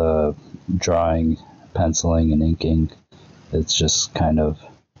all the drawing, penciling, and inking. It's just kind of,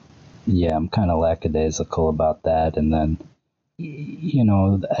 I'm kind of lackadaisical about that. And then,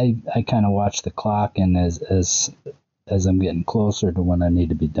 I kind of watch the clock, and as I'm getting closer to when I need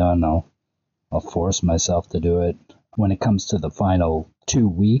to be done, I'll force myself to do it. When it comes to the final 2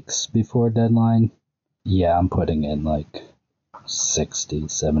 weeks before deadline, I'm putting in like 60,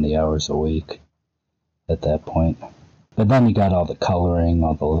 70 hours a week at that point. But then you got all the coloring,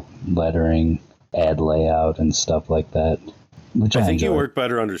 all the lettering, ad layout, and stuff like that. Which I think enjoy. you work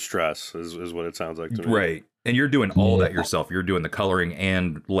better under stress, is what it sounds like to me. Right. And you're doing all that yourself. You're doing the coloring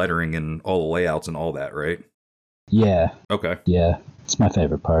and lettering and all the layouts and all that, right? Yeah. Okay. Yeah. It's my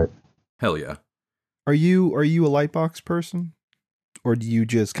favorite part. Hell yeah. Are you a lightbox person? Or do you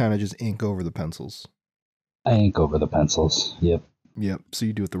just kind of just ink over the pencils? I ink over the pencils. Yep. Yep. So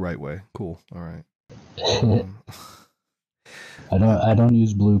you do it the right way. Cool. All right. I don't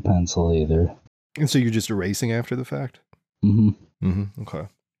use blue pencil either. And so you're just erasing after the fact? Mm-hmm. Okay.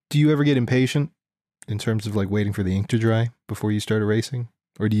 Do you ever get impatient in terms of like waiting for the ink to dry before you start erasing?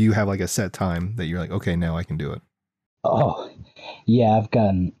 Or do you have like a set time that you're like, okay, now I can do it? Oh, yeah,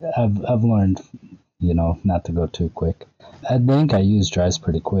 I've learned, not to go too quick. I think I use dries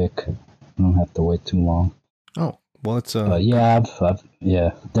pretty quick. I don't have to wait too long. Oh, well, it's But yeah, I've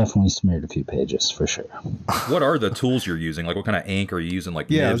definitely smeared a few pages for sure. What are the tools you're using? Like, what kind of ink are you using?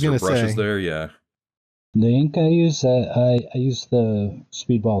 Like Yeah, I nibs was or gonna brushes say. there? Yeah. The ink I use, I use the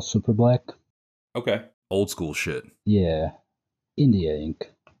Speedball Super Black. Okay. Old school shit. Yeah, India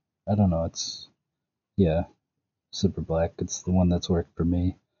ink. I don't know. Super Black. It's the one that's worked for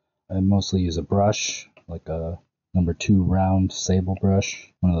me. I mostly use a brush, like a number 2 round sable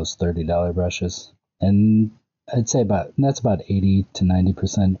brush, one of those $30 brushes, and I'd say that's about 80 to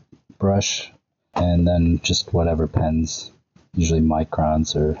 90% brush, and then just whatever pens, usually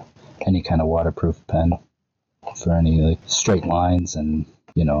microns or any kind of waterproof pen for any like straight lines, and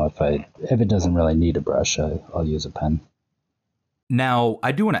if it doesn't really need a brush, I'll use a pen. Now,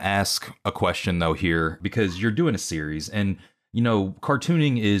 I do want to ask a question, though, here, because you're doing a series, and,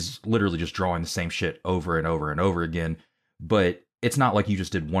 cartooning is literally just drawing the same shit over and over and over again, but it's not like you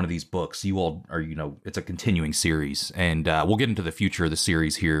just did one of these books. You all are, it's a continuing series, and we'll get into the future of the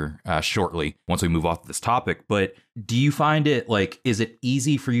series here shortly once we move off this topic, but do you find it, like, is it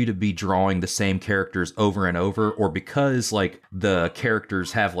easy for you to be drawing the same characters over and over, or because, like, the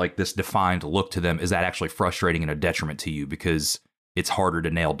characters have, like, this defined look to them, is that actually frustrating and a detriment to you because it's harder to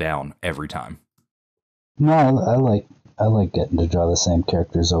nail down every time? No, I like getting to draw the same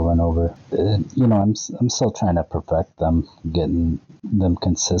characters over and over. I'm still trying to perfect them, getting them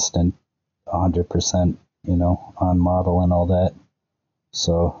consistent 100%, on model and all that.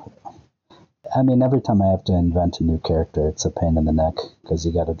 So, I mean, every time I have to invent a new character, it's a pain in the neck because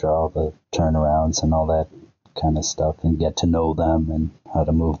you got to draw all the turnarounds and all that kind of stuff and get to know them and how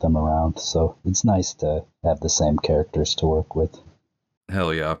to move them around. So it's nice to have the same characters to work with.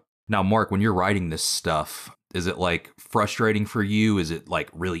 Hell yeah. Now, Mark, when you're writing this stuff, is it like frustrating for you? Is it like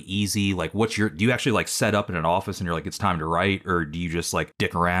really easy? Like do you actually like set up in an office and you're like, it's time to write? Or do you just like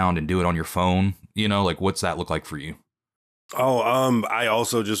dick around and do it on your phone? You know, like what's that look like for you? Oh, I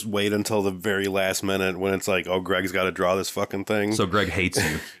also just wait until the very last minute when it's like, oh, Greg's got to draw this fucking thing. So Greg hates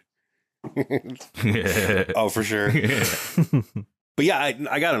you. Oh, for sure. But yeah,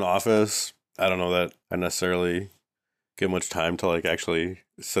 I got an office. I don't know that I necessarily get much time to like actually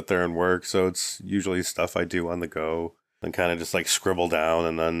sit there and work. So it's usually stuff I do on the go and kind of just like scribble down.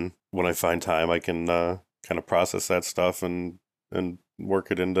 And then when I find time, I can kind of process that stuff and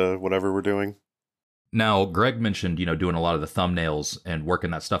work it into whatever we're doing. Now, Greg mentioned, doing a lot of the thumbnails and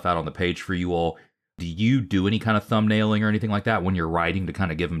working that stuff out on the page for you all. Do you do any kind of thumbnailing or anything like that when you're writing to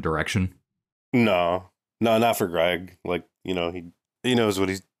kind of give him direction? No, not for Greg. Like, he knows what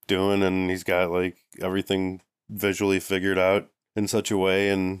he's doing and he's got like everything visually figured out in such a way.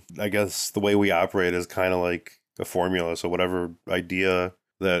 And I guess the way we operate is kind of like a formula. So whatever idea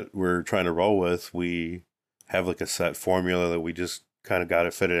that we're trying to roll with, we have like a set formula that we just kind of got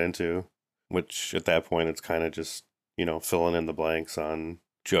to fit it into. Which at that point, it's kind of just, filling in the blanks on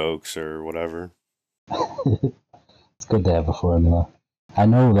jokes or whatever. It's good to have a formula. I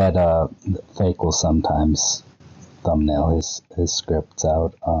know that Fake will sometimes thumbnail his scripts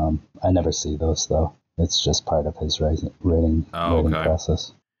out. I never see those, though. It's just part of his writing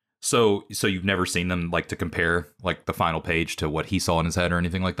process. So you've never seen them like to compare like the final page to what he saw in his head or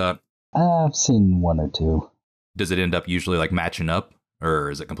anything like that? I've seen one or two. Does it end up usually like matching up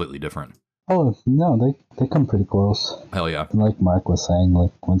or is it completely different? Oh, no, they come pretty close. Hell yeah. And like Mark was saying,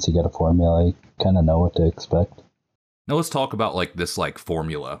 like once you get a formula, you kind of know what to expect. Now let's talk about like this like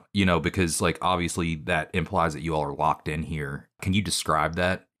formula, because like obviously that implies that you all are locked in here. Can you describe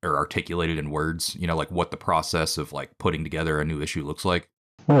that or articulate it in words, like what the process of like putting together a new issue looks like?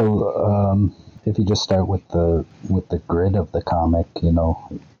 Well, if you just start with the grid of the comic,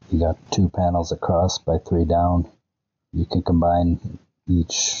 you got 2 panels across by 3 down. You can combine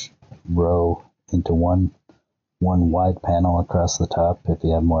each row into one wide panel across the top if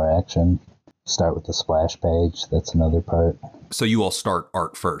you have more action. Start with the splash page. That's another part. So you all start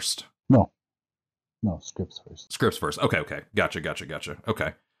art first? No, scripts first. Scripts first. Okay. Gotcha.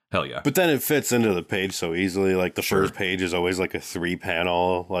 Okay. Hell yeah. But then it fits into the page so easily. Like the first page is always like a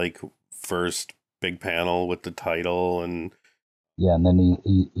 3-panel, like first big panel with the title and... Yeah, and then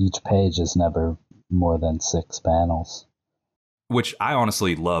each page is never more than 6 panels. Which I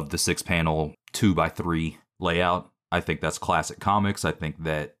honestly love the 6-panel 2x3 layout. I think that's classic comics. I think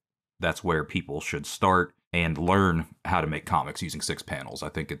that's where people should start and learn how to make comics using 6 panels. I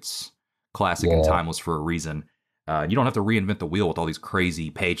think it's classic and timeless for a reason. You don't have to reinvent the wheel with all these crazy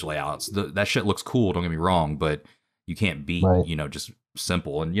page layouts. That shit looks cool, don't get me wrong, but you can't beat, just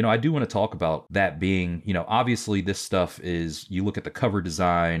simple. And, I do want to talk about that being, obviously this stuff is, you look at the cover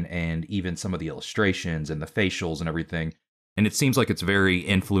design and even some of the illustrations and the facials and everything. And it seems like it's very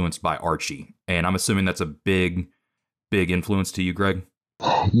influenced by Archie. And I'm assuming that's a big influence to you, Greg?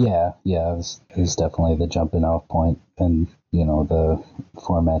 Yeah, it was definitely the jumping off point and, the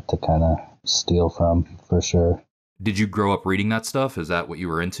format to kind of steal from, for sure. Did you grow up reading that stuff? Is that what you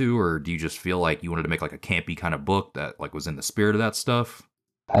were into? Or do you just feel like you wanted to make like a campy kind of book that like was in the spirit of that stuff?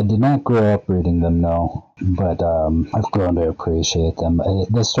 I did not grow up reading them, no, but I've grown to appreciate them.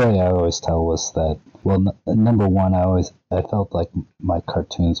 The story I always tell was that, well, number one, I felt like my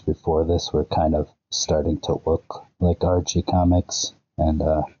cartoons before this were kind of starting to look like Archie comics, and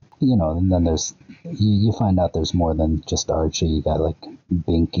and then there's you find out there's more than just Archie. You got like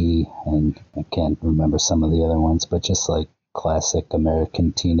Binky, and I can't remember some of the other ones, but just like classic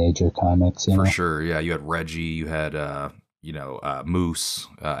American teenager comics. For sure, yeah. You had Reggie, you had Moose.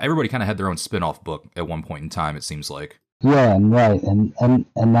 Everybody kind of had their own spin-off book at one point in time, it seems like. Yeah, and right, and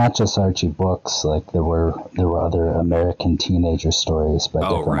not just Archie books. Like there were other American teenager stories by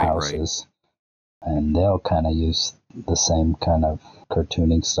different houses, and they all kind of use the same kind of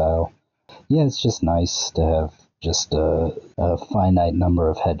cartooning style. Yeah, it's just nice to have just a finite number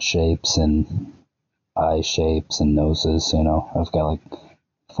of head shapes and eye shapes and noses. I've got like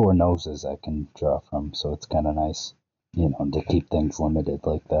 4 noses I can draw from, so it's kind of nice, to keep things limited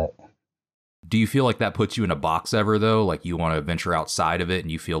like that. Do you feel like that puts you in a box ever, though? Like you want to venture outside of it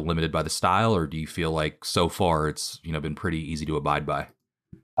and you feel limited by the style? Or do you feel like so far it's, been pretty easy to abide by?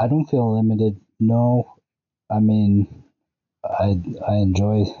 I don't feel limited. No. I mean, I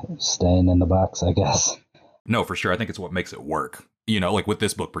enjoy staying in the box, I guess. No, for sure. I think it's what makes it work. You know, like with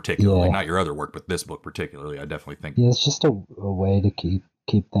this book particularly, Yeah. not your other work, but this book particularly, I definitely think. Yeah, it's just a way to keep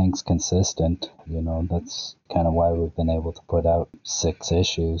things consistent. You know, that's kind of why we've been able to put out 6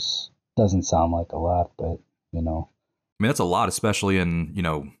 issues. Doesn't sound like a lot, but, you know. I mean, that's a lot, especially in, you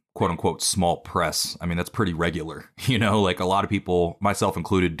know, quote unquote small press. I mean, that's pretty regular. You know, like a lot of people, myself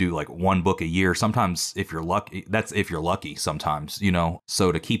included, do like 1 book a year. Sometimes if you're lucky, that's if you're lucky sometimes, you know.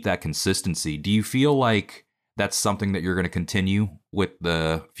 So to keep that consistency, do you feel like that's something that you're going to continue with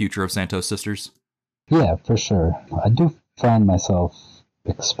the future of Santos Sisters? Yeah, for sure. I do find myself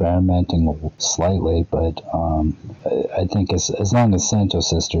experimenting slightly, but I think as long as Santos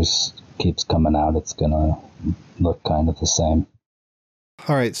Sisters keeps coming out, it's going to look kind of the same.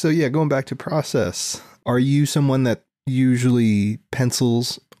 All right. So yeah, going back to process, are you someone that usually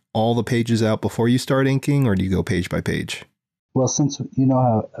pencils all the pages out before you start inking, or do you go page by page? Well, since you know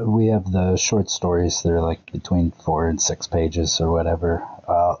how we have the short stories, they're like between 4 and 6 pages or whatever.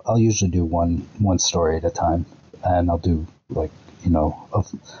 I'll usually do one story at a time, and I'll do like, you know, a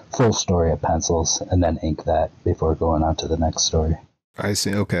full story of pencils and then ink that before going on to the next story. I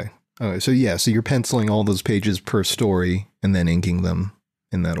see. Okay. All right. So yeah, so you're penciling all those pages per story and then inking them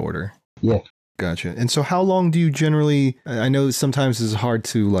in that order. Yeah. Gotcha. And so how long do you generally, I know sometimes it's hard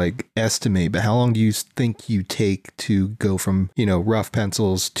to like estimate, but how long do you think you take to go from, you know, rough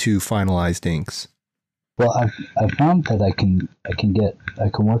pencils to finalized inks? Well, I've found that I can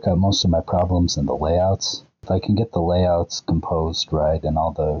work out most of my problems in the layouts. If I can get the layouts composed right and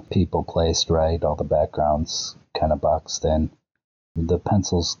all the people placed right, all the backgrounds kind of boxed in, the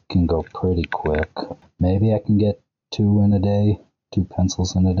pencils can go pretty quick. Maybe I can get 2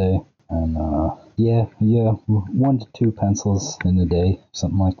 pencils in a day. And, yeah, 1 to 2 pencils in a day,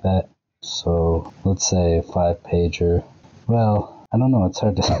 something like that. So, let's say a 5-pager. Well, I don't know, it's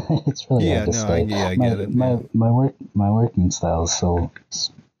hard to, it's really hard to say. I get it. My working style is so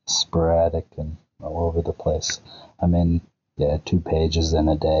sporadic and all over the place. I mean, 2 pages in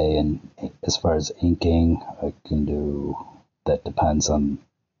a day, and as far as inking, I can do, that depends on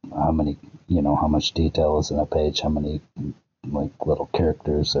how many, you know, how much detail is in a page, how many like little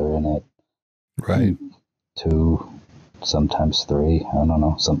characters are in it. Right. 2, sometimes 3. I don't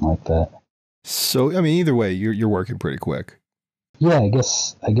know, something like that. So I mean, either way, you're working pretty quick. Yeah, I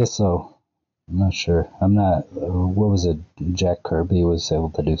guess so. I'm not sure. I'm not. What was it? Jack Kirby was able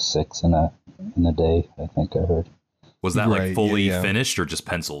to do 6 in a day. I think I heard. Was that like fully finished or just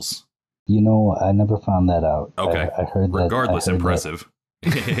pencils? You know, I never found that out. Okay. I heard that. Regardless, impressive.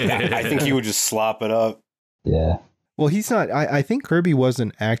 I think he would just slop it up. Yeah. Well, he's not. I think Kirby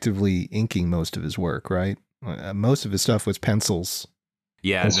wasn't actively inking most of his work, right? Most of his stuff was pencils.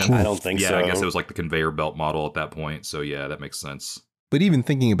 Yeah, I don't think so. Yeah, I guess it was like the conveyor belt model at that point. So yeah, that makes sense. But even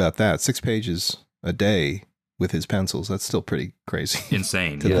thinking about that, 6 pages a day with his pencils, that's still pretty crazy.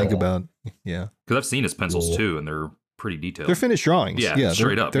 Insane. to think about. Yeah. Because I've seen his pencils too, and they're pretty detailed. They're finished drawings. Yeah,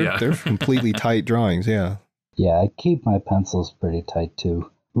 straight up. They're completely tight drawings. Yeah. Yeah, I keep my pencils pretty tight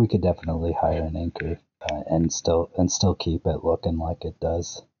too. We could definitely hire an inker and still keep it looking like it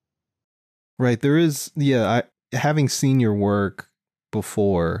does. Right. There is. Yeah. Having seen your work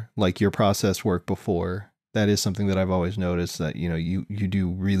before, like your process work before, that is something that I've always noticed, that, you know, you do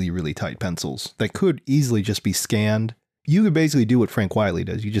really, really tight pencils that could easily just be scanned. You could basically do what Frank Wiley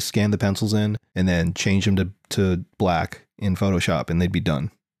does. You just scan the pencils in and then change them to black in Photoshop and they'd be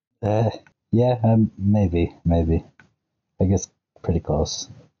done. Yeah, maybe. I guess pretty close.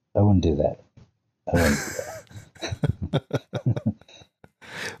 I wouldn't do that.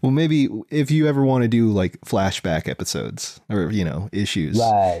 Well, maybe if you ever want to do like flashback episodes or, you know, issues.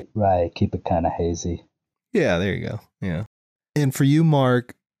 Right. Keep it kind of hazy. Yeah, there you go. Yeah. And for you,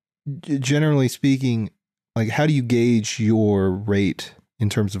 Mark, generally speaking, like, how do you gauge your rate in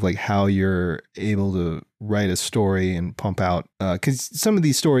terms of like how you're able to write a story and pump out? Because some of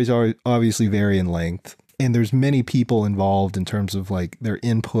these stories are obviously vary in length, and there's many people involved in terms of like their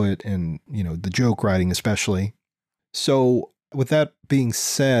input and, you know, the joke writing especially. So with that being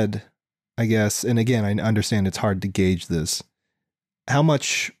said, I guess, and again, I understand it's hard to gauge this. How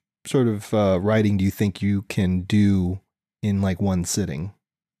much sort of writing do you think you can do in like one sitting?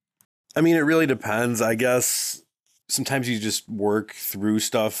 I mean, it really depends, I guess. Sometimes you just work through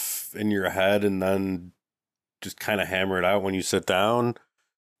stuff in your head and then just kind of hammer it out when you sit down.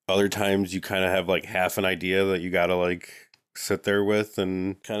 Other times you kind of have like half an idea that you got to like sit there with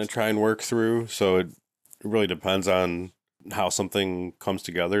and kind of try and work through. So it really depends on how something comes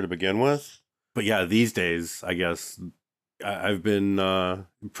together to begin with. But yeah, these days, I guess I've been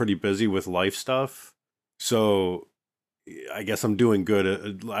pretty busy with life stuff. So I guess I'm doing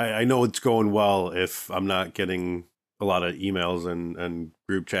good. I know it's going well if I'm not getting a lot of emails and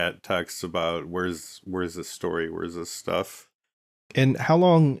group chat texts about where's this story, where's this stuff. And how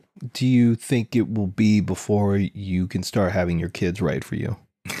long do you think it will be before you can start having your kids write for you?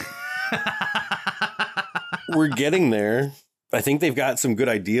 We're getting there. I think they've got some good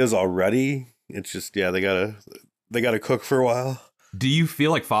ideas already. It's just, yeah, they gotta cook for a while. Do you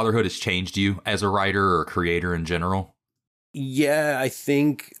feel like fatherhood has changed you as a writer or creator in general? Yeah, I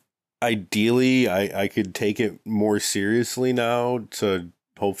think ideally I could take it more seriously now, to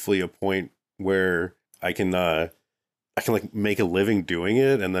hopefully a point where I can like make a living doing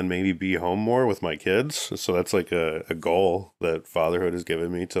it and then maybe be home more with my kids. So that's like a goal that fatherhood has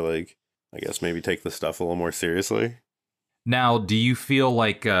given me, to like, I guess maybe take this stuff a little more seriously. Now, do you feel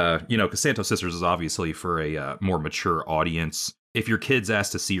like, because Santos Sisters is obviously for a more mature audience. If your kid's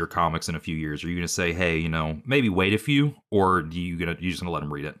asked to see your comics in a few years, are you going to say, hey, maybe wait a few, or are you just going to let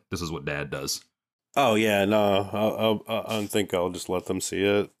them read it? This is what Dad does. Oh, yeah, no, I think I'll just let them see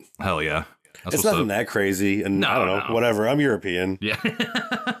it. Hell yeah. It's nothing that crazy, and I don't know, whatever. I'm European. Yeah.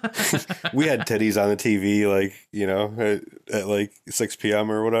 We had titties on the TV, like, at like 6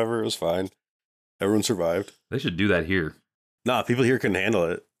 p.m. or whatever. It was fine. Everyone survived. They should do that here. Nah, people here couldn't handle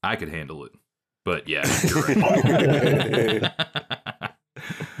it. I could handle it. But yeah, you're right.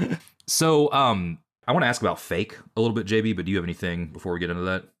 So, I want to ask about Fake a little bit, JB, but do you have anything before we get into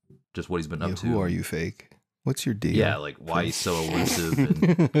that? Just what he's been up to? Who are you, Fake? What's your deal? Yeah, like why he's so elusive.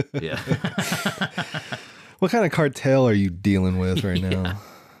 And, yeah. What kind of cartel are you dealing with right now?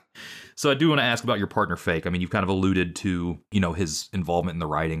 So I do want to ask about your partner, Fake. I mean, you've kind of alluded to, his involvement in the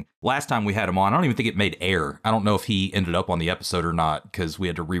writing. Last time we had him on, I don't even think it made air. I don't know if he ended up on the episode or not, because we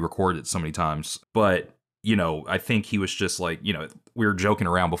had to re-record it so many times. But, I think he was just like, we were joking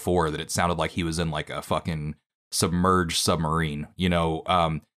around before that it sounded like he was in like a fucking submerged submarine.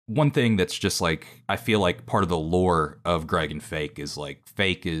 One thing that's just like, I feel like part of the lore of Greg and Fake is like,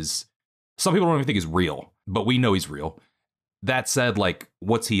 Fake is, some people don't even think he's real, but we know he's real. That said, like,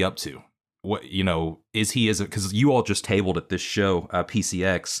 what's he up to? What, is he, because you all just tabled at this show,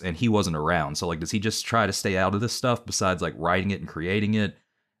 PCX, and he wasn't around. So like, does he just try to stay out of this stuff besides like writing it and creating it?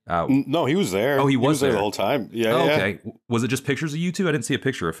 No, he was there. Oh, he was there the whole time. Yeah. Oh, yeah. Okay. Was it just pictures of you two? I didn't see a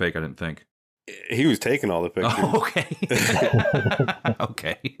picture of Fake, I didn't think. He was taking all the pictures. Oh, okay.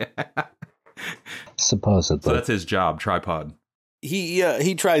 Okay. Supposedly. So that's his job, tripod.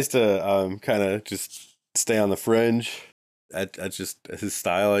 He tries to kind of just stay on the fringe. That's just his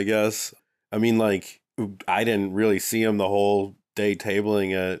style, I guess. I mean, like, I didn't really see him the whole day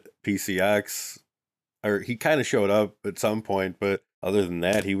tabling at PCX. Or he kind of showed up at some point, but other than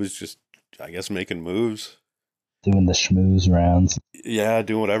that, he was just, I guess, making moves. Doing the schmooze rounds. Yeah,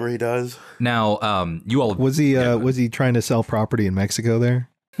 doing whatever he does. Now, you all... Was he trying to sell property in Mexico there?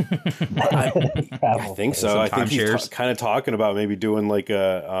 I think so. I think he's kind of talking about maybe doing like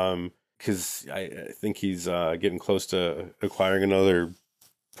a... Because I think he's getting close to acquiring another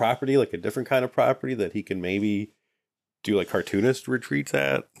property, like a different kind of property that he can maybe do like cartoonist retreats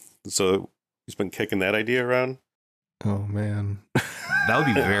at. So he's been kicking that idea around. Oh, man. That would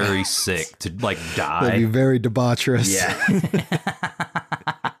be very sick to like die. That'd be very debaucherous. Yeah.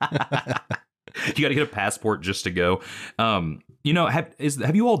 You got to get a passport just to go.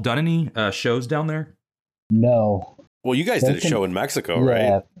 Have you all done any shows down there? No. Well, you guys did a show in Mexico,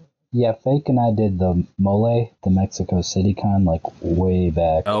 right? Yeah, Fake and I did the Mole, the Mexico City Con, like way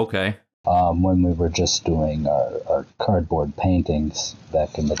back. Oh, okay. When we were just doing our cardboard paintings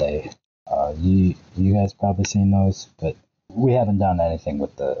back in the day. You guys probably seen those, but we haven't done anything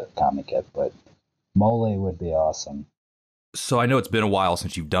with the comic yet, but Mole would be awesome. So I know it's been a while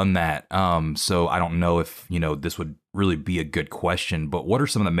since you've done that. So I don't know if, this would really be a good question, but what are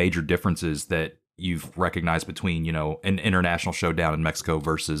some of the major differences that you've recognized between, an international show down in Mexico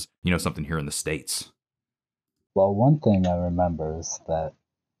versus, something here in the States? Well, one thing I remember is that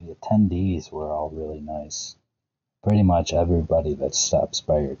the attendees were all really nice. Pretty much everybody that stops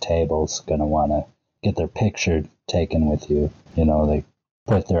by your table is going to want to get their picture taken with you. They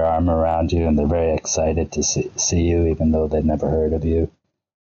put their arm around you and they're very excited to see you, even though they've never heard of you.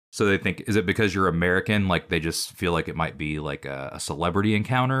 So they think, is it because you're American? Like they just feel like it might be like a celebrity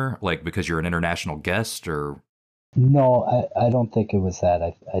encounter, like because you're an international guest, or? No, I don't think it was that.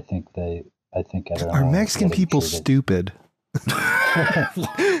 I think Are Mexican people stupid?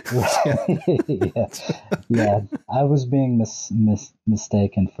 yeah. I was being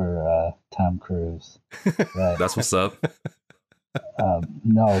mistaken for Tom Cruise. Right. That's what's up.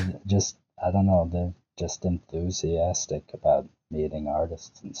 No, just I don't know. They're just enthusiastic about meeting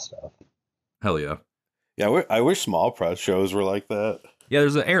artists and stuff. Hell yeah. Yeah, I wish small press shows were like that. Yeah,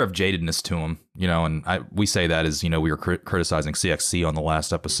 there's an air of jadedness to him, you know, and we say that as, you know, we were criticizing CXC on the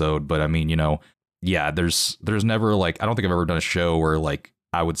last episode, but I mean, you know, yeah, there's never like, I don't think I've ever done a show where like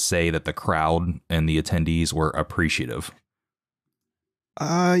I would say that the crowd and the attendees were appreciative.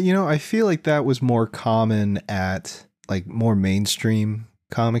 You know, I feel like that was more common at like more mainstream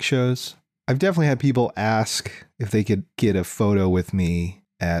comic shows. I've definitely had people ask if they could get a photo with me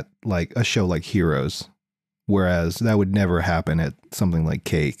at like a show like Heroes. Whereas that would never happen at something like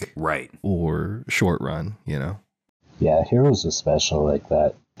Cake. Right. Or Short Run, you know? Yeah, Heroes is special like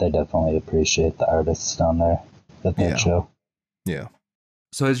that. They definitely appreciate the artists down there at that show. Yeah.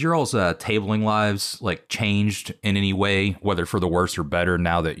 So has your all's tabling lives like changed in any way, whether for the worse or better,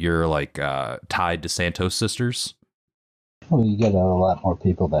 now that you're like tied to Santos Sisters? Well, you get a lot more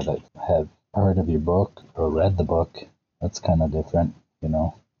people that have heard of your book or read the book. That's kind of different, you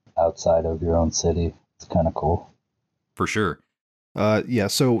know, outside of your own city. It's kind of cool. For sure. Yeah,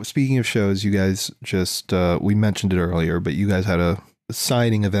 so speaking of shows, you guys just, we mentioned it earlier, but you guys had a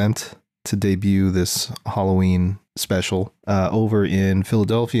signing event to debut this Halloween special over in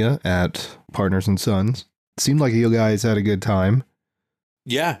Philadelphia at Partners and Sons. Seemed like you guys had a good time.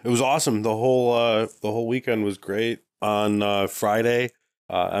 Yeah, it was awesome. The whole weekend was great. On Friday,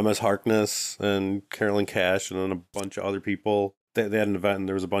 MS Harkness and Carolyn Cash and then a bunch of other people. They had an event and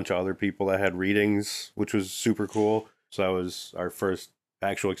there was a bunch of other people that had readings, which was super cool. So that was our first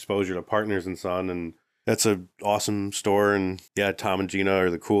actual exposure to Partners and Son, and that's an awesome store. And yeah, Tom and Gina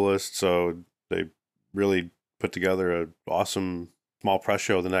are the coolest. So they really put together an awesome small press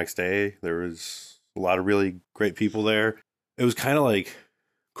show the next day. There was a lot of really great people there. It was kind of like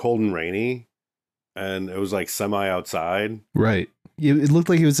cold and rainy, and it was like semi outside. Right. It looked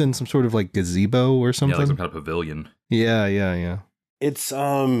like he was in some sort of like gazebo or something. Yeah, like some kind of pavilion. Yeah. It's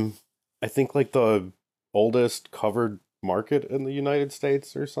I think like the oldest covered market in the United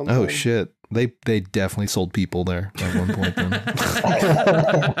States or something. Oh shit. They definitely sold people there at one point then.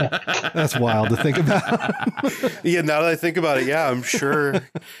 That's wild to think about. Yeah, now that I think about it, yeah, I'm sure.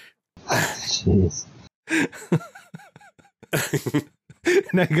 Jeez.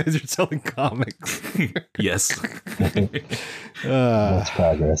 Now you guys are selling comics. Yes. That's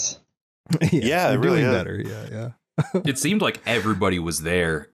progress. Yeah, it really is. Better. Yeah. It seemed like everybody was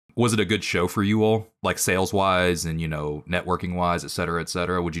there. Was it a good show for you all? Like sales wise and, you know, networking wise, et cetera, et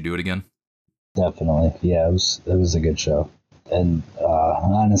cetera. Would you do it again? Definitely. Yeah, it was a good show. And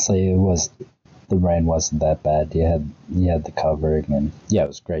honestly, the rain wasn't that bad. You had the covering, and yeah, it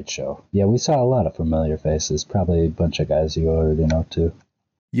was a great show. Yeah, we saw a lot of familiar faces. Probably a bunch of guys you already know too.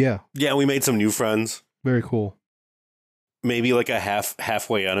 Yeah. Yeah, we made some new friends. Very cool. Maybe like a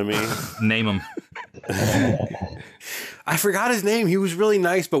halfway enemy. Name him. I forgot his name. He was really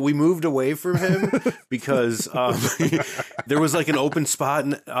nice, but we moved away from him because there was like an open spot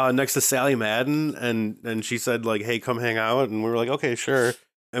next to Sally Madden, and she said like, "Hey, come hang out," and we were like, "Okay, sure."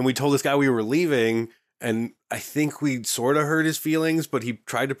 And we told this guy we were leaving, and I think we sort of hurt his feelings, but he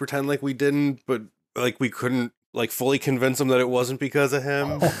tried to pretend like we didn't, but like we couldn't like fully convince him that it wasn't because of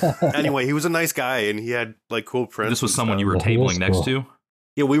him. Anyway, he was a nice guy, and he had like cool prints. This was someone you were tabling next to?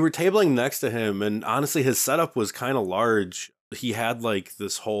 Yeah, we were tabling next to him, and honestly, his setup was kind of large. He had like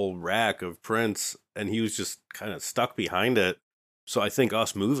this whole rack of prints, and he was just kind of stuck behind it. So I think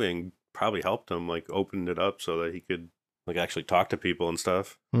us moving probably helped him, like opened it up so that he could like actually talk to people and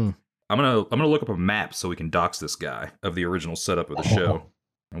stuff. I'm gonna look up a map so we can dox this guy of the original setup of the show,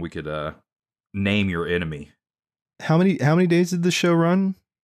 and we could name your enemy. How many days did the show run?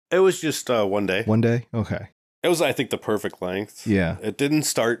 It was just 1 day. 1 day? Okay. It was, I think, the perfect length. Yeah. It didn't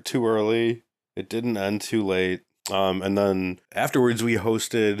start too early. It didn't end too late. And then afterwards, we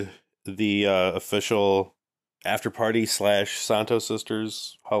hosted the official after party / Santos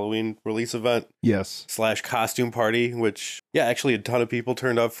Sisters Halloween release event. Yes. / costume party, which, yeah, actually a ton of people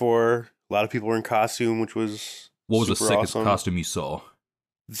turned up for. A lot of people were in costume, which was What was the sickest awesome. costume you saw?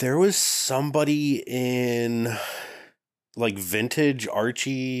 There was somebody in like vintage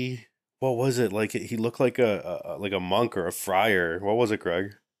Archie. What was it? Like he looked like a monk or a friar. What was it,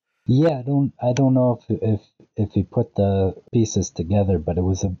 Greg? Yeah, I don't know if he put the pieces together, but it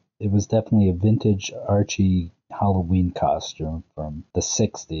was definitely a vintage Archie Halloween costume from the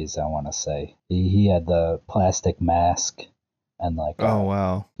 60s, I want to say. He had the plastic mask and like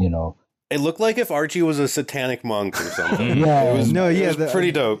wow. You know, it looked like if Archie was a satanic monk or something. Yeah, it was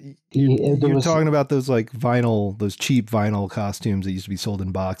pretty dope. You're talking about those like those cheap vinyl costumes that used to be sold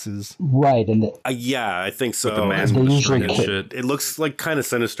in boxes, right? And yeah, I think so. With the mask and the string and shit. It looks like kind of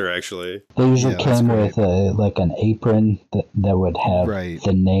sinister, actually. They usually came with like an apron that would have right.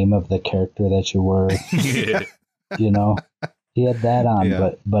 the name of the character that you were. Yeah. You know. He had that on,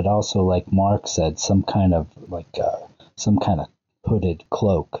 Yeah. but also, like Mark said, some kind of hooded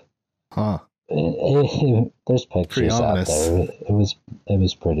cloak. Huh. There's pictures out ominous. there. It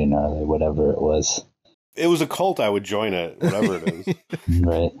was pretty gnarly, whatever it was. It was a cult. I would join it, whatever it is.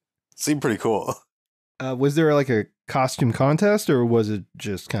 Right. Seemed pretty cool. Was there like a costume contest, or was it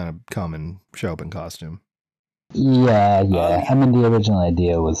just kind of come and show up in costume? Yeah. I mean, the original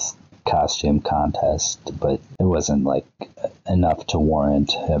idea was costume contest, but it wasn't like enough to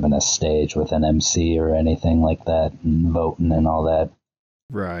warrant having a stage with an MC or anything like that and voting and all that.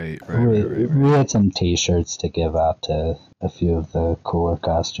 Right. We had some T-shirts to give out to a few of the cooler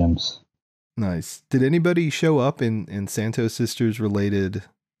costumes. Nice. Did anybody show up in Santos Sisters related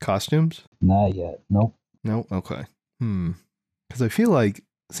costumes? Not yet. Nope. No? Okay. Because I feel like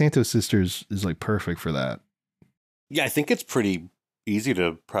Santos Sisters is like perfect for that. Yeah, I think it's pretty easy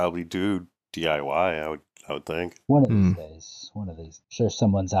to probably do DIY, I would think. One of these days. I'm sure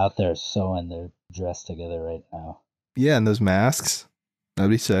someone's out there sewing their dress together right now. Yeah, and those masks. That'd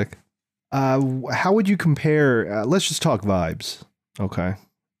be sick. How would you compare, let's just talk vibes. Okay.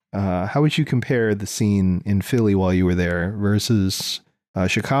 How would you compare the scene in Philly while you were there versus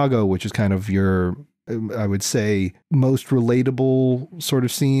Chicago, which is kind of your, I would say, most relatable sort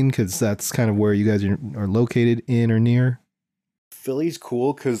of scene, because that's kind of where you guys are located in or near? Philly's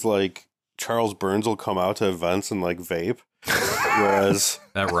cool because, like, Charles Burns will come out to events and, like, vape. Whereas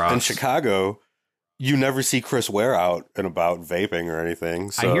that rocks. In Chicago, you never see Chris Ware out and about vaping or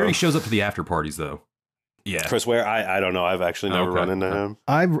anything. So. I hear he shows up to the after parties, though. Yeah. Chris Ware, I don't know. I've actually never run into him.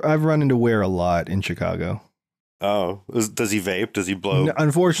 I've run into Ware a lot in Chicago. Oh, does he vape? Does he blow? No,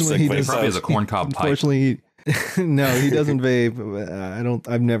 unfortunately, he does. Probably has a corncob pipe. Unfortunately, no, he doesn't vape.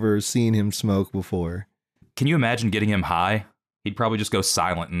 I've never seen him smoke before. Can you imagine getting him high? He'd probably just go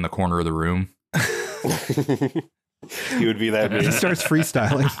silent in the corner of the room. He would be that. He starts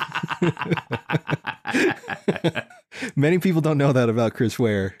freestyling. Many people don't know that about Chris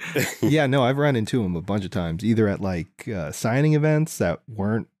Ware. Yeah, no, I've run into him a bunch of times, either at like signing events that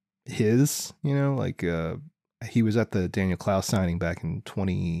weren't his, like he was at the Daniel Klaus signing back in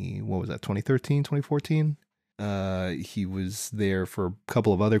 2013, 2014. He was there for a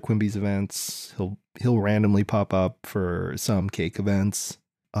couple of other Quimby's events. He'll randomly pop up for some cake events.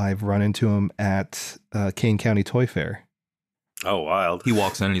 I've run into him at Kane County Toy Fair. Oh, wild. He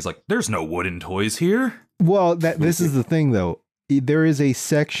walks in and he's like, there's no wooden toys here. Well, this is the thing, though. There is a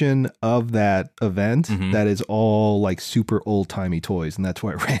section of that event that is all like super old-timey toys, and that's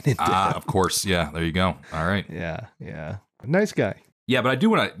where I ran into him. Of course. Yeah, there you go. All right. Yeah. Nice guy. Yeah, but I do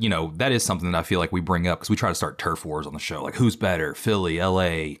want to, that is something that I feel like we bring up because we try to start turf wars on the show. Like, who's better? Philly,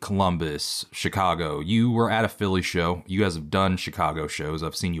 LA, Columbus, Chicago. You were at a Philly show. You guys have done Chicago shows.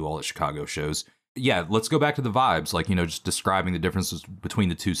 I've seen you all at Chicago shows. Yeah, let's go back to the vibes, like, just describing the differences between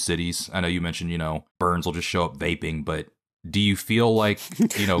the two cities. I know you mentioned, Burns will just show up vaping, but do you feel like,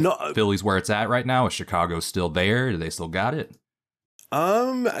 no, Philly's where it's at right now? Is Chicago still there? Do they still got it?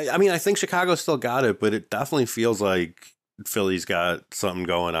 I mean, I think Chicago still got it, but it definitely feels like Philly's got something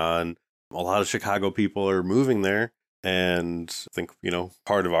going on. A lot of Chicago people are moving there, and I think,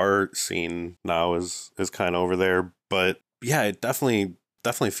 part of our scene now is kind of over there. But yeah, it definitely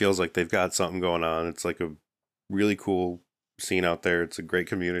feels like they've got something going on. It's like a really cool scene out there. It's a great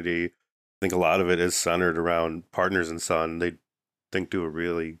community. I think a lot of it is centered around Partners and Son. They do a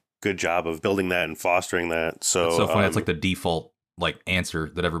really good job of building that and fostering that. So it's so funny. It's like the default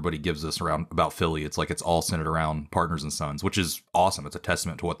answer that everybody gives us around about Philly. It's like it's all centered around Partners and Sons, which is awesome. It's a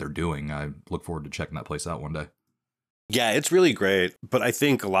testament to what they're doing. I look forward to checking that place out one day. Yeah, it's really great. But I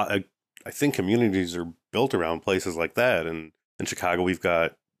think communities are built around places like that. And in Chicago, we've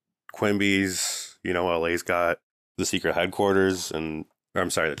got Quimby's, LA's got the secret headquarters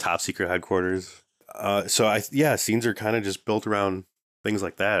the top secret headquarters. Scenes are kind of just built around things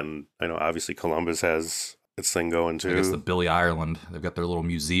like that. And I know obviously Columbus has its thing going too. I guess the Billy Ireland, they've got their little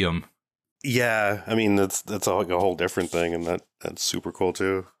museum. Yeah, I mean that's a whole different thing, and that's super cool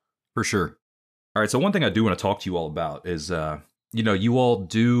too. For sure. All right, so one thing I do want to talk to you all about is, you all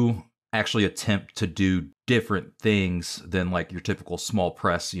do actually attempt to do different things than like your typical small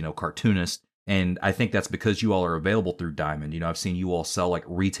press, cartoonist. And I think that's because you all are available through Diamond. I've seen you all sell like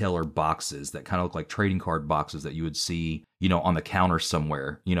retailer boxes that kind of look like trading card boxes that you would see, on the counter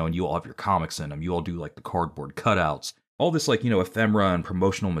somewhere, and you all have your comics in them. You all do like the cardboard cutouts, all this like, ephemera and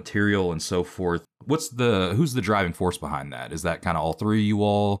promotional material and so forth. Who's the driving force behind that? Is that kind of all three of you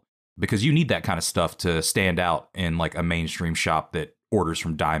all? Because you need that kind of stuff to stand out in like a mainstream shop that orders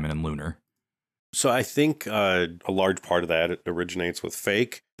from Diamond and Lunar. So I think a large part of that originates with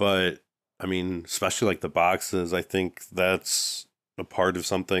Fake, but I mean, especially like the boxes, I think that's a part of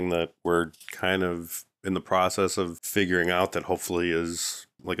something that we're kind of in the process of figuring out that hopefully is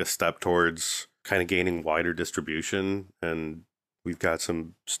like a step towards kind of gaining wider distribution. And we've got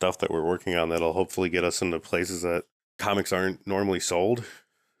some stuff that we're working on that'll hopefully get us into places that comics aren't normally sold,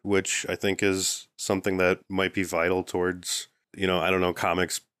 which I think is something that might be vital towards, I don't know,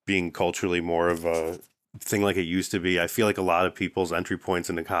 comics being culturally more of a thing like it used to be. I feel like a lot of people's entry points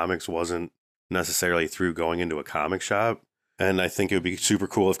into comics wasn't necessarily through going into a comic shop. And I think it would be super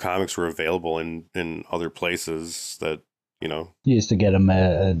cool if comics were available in other places that, You used to get them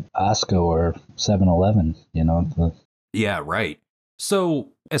at Costco or 7-Eleven, Yeah, right. So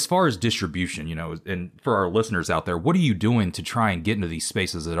as far as distribution, and for our listeners out there, what are you doing to try and get into these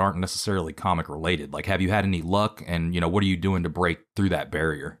spaces that aren't necessarily comic related? Like, have you had any luck? And, what are you doing to break through that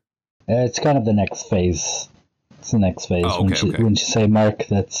barrier? It's kind of the next phase. It's the next phase. Oh, okay, Wouldn't you say, Mark?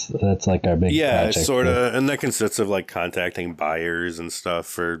 That's like our big project. Sort of. And that consists of like contacting buyers and stuff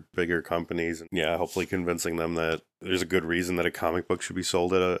for bigger companies. And yeah, hopefully convincing them that there's a good reason that a comic book should be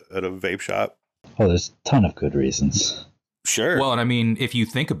sold at a vape shop. Oh, there's a ton of good reasons. Sure. Well, and I mean, if you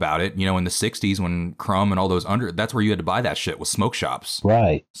think about it, in the 60s when Crumb and all those that's where you had to buy that shit, was smoke shops.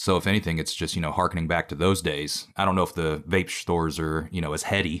 Right. So if anything, it's just, harkening back to those days. I don't know if the vape stores are, as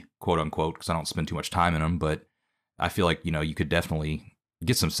heady, quote unquote, because I don't spend too much time in them, but I feel like, you could definitely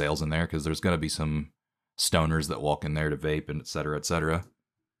get some sales in there because there's going to be some stoners that walk in there to vape and et cetera, et cetera.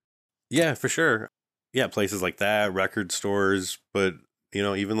 Yeah, for sure. Yeah, places like that, record stores, but,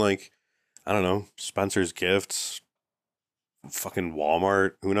 even like, I don't know, Spencer's Gifts, fucking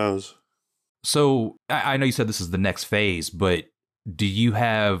Walmart, who knows? So I know you said this is the next phase, but do you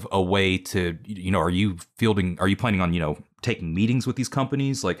have a way to, are you planning on, taking meetings with these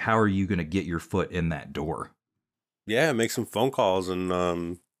companies? Like, how are you going to get your foot in that door? Yeah, make some phone calls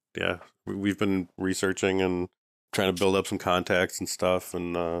and we've been researching and trying to build up some contacts and stuff.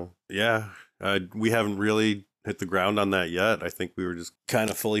 And we haven't really hit the ground on that yet. I think we were just kind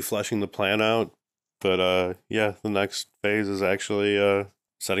of fully fleshing the plan out. But the next phase is actually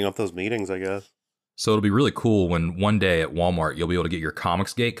setting up those meetings, I guess. So it'll be really cool when one day at Walmart you'll be able to get your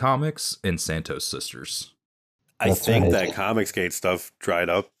Comicsgate comics and Santos Sisters. I think that Comicsgate stuff dried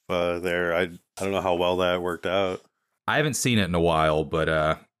up there. I don't know how well that worked out. I haven't seen it in a while, but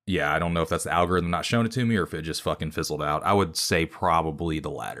I don't know if that's the algorithm not showing it to me or if it just fucking fizzled out. I would say probably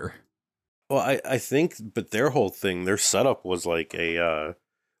the latter. Well, I think, but their whole thing, their setup was like a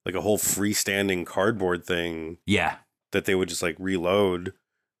whole freestanding cardboard thing. Yeah. That they would just like reload.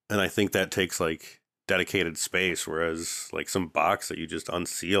 And I think that takes like dedicated space, whereas like some box that you just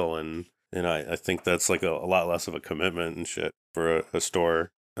unseal and I think that's like a lot less of a commitment and shit for a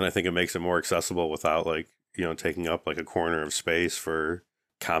store. And I think it makes it more accessible without like, taking up like a corner of space for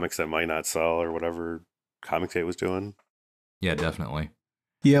comics that might not sell or whatever Comicsgate was doing. Yeah, definitely.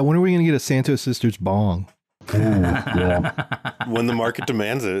 Yeah, when are we going to get a Santos Sisters bong? Yeah. When the market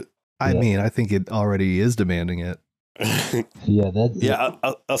demands it. I mean, I think it already is demanding it.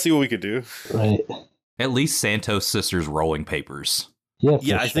 I'll see what we could do. Right. At least Santos Sisters rolling papers.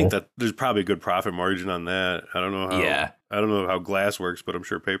 Yeah, I think that there's probably a good profit margin on that. I don't know how. I don't know how glass works, but I'm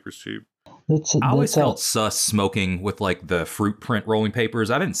sure paper's cheap. I always felt sus smoking with like the fruit print rolling papers.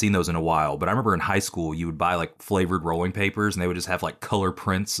 I haven't seen those in a while, but I remember in high school you would buy like flavored rolling papers and they would just have like color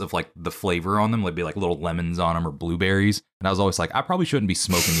prints of like the flavor on them. There'd be like little lemons on them or blueberries. And I was always like, I probably shouldn't be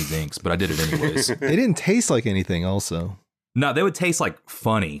smoking these inks, but I did it anyways. They didn't taste like anything also. No, they would taste like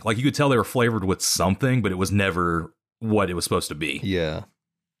funny. Like you could tell they were flavored with something, but it was never what it was supposed to be. Yeah.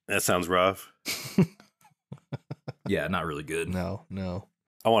 That sounds rough. Yeah, not really good. No.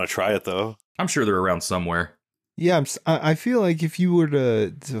 I want to try it though. I'm sure they're around somewhere. Yeah, I feel like if you were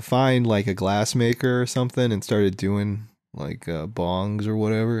to find like a glass maker or something and started doing like bongs or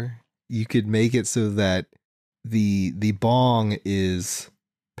whatever, you could make it so that the bong is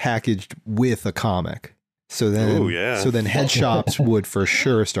packaged with a comic. So then head shops would for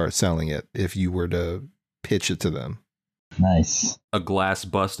sure start selling it if you were to pitch it to them. Nice. A glass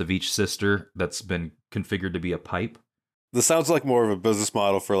bust of each sister that's been configured to be a pipe. This sounds like more of a business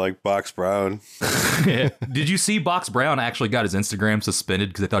model for like Box Brown. Yeah. Did you see Box Brown actually got his Instagram suspended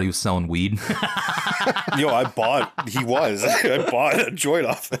because they thought he was selling weed? Yo, I bought a joint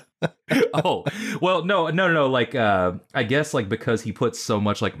off it. Oh, well, no. Like, I guess like because he puts so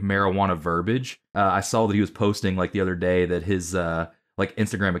much like marijuana verbiage. I saw that he was posting like the other day that his like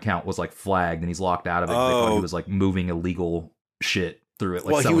Instagram account was like flagged and he's locked out of it. They thought he was like moving illegal shit through it.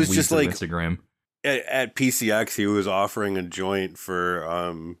 Like selling weed just through Instagram. At PCX, he was offering a joint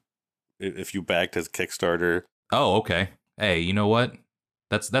for if you backed his Kickstarter. Oh, okay. Hey, you know what?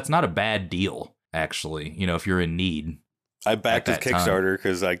 That's not a bad deal, actually. You know, if you're in need. I backed his at that time. Kickstarter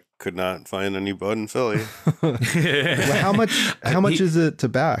because I could not find any bud in Philly. Well, how much is it to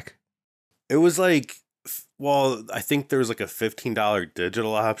back? It was like, well, I think there was like a $15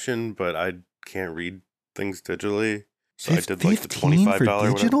 digital option, but I can't read things digitally. So I did like the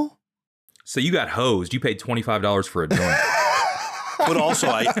 $25 digital. one. So you got hosed. You paid $25 for a joint. But also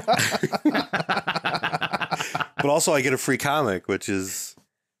I get a free comic, which is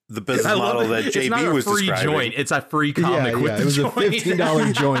the business model that It's JB not a was free describing. Joint. It's a free comic with the it was joint. a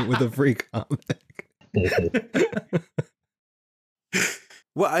 $15 joint with a free comic.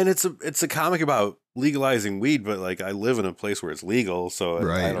 Well, and it's a comic about legalizing weed, but like I live in a place where it's legal, so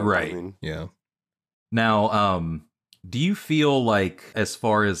I don't know, I mean, yeah. Now, do you feel like, as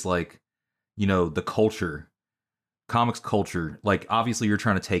far as like, you know, the culture, comics culture, like obviously you're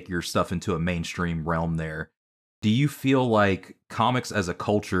trying to take your stuff into a mainstream realm there. Do you feel like comics as a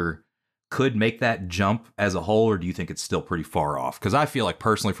culture could make that jump as a whole, or do you think it's still pretty far off? Because I feel like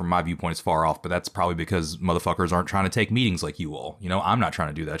personally, from my viewpoint, it's far off, but that's probably because motherfuckers aren't trying to take meetings like you all. You know, I'm not trying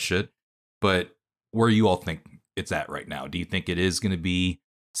to do that shit. But where you all think it's at right now? Do you think it is going to be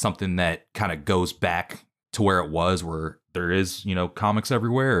something that kind of goes back to where it was, where there is, you know, comics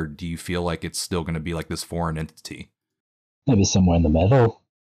everywhere, or do you feel like it's still going to be like this foreign entity? Maybe somewhere in the middle.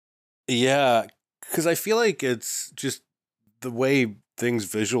 Yeah, because I feel like it's just the way things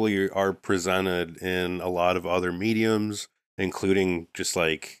visually are presented in a lot of other mediums, including just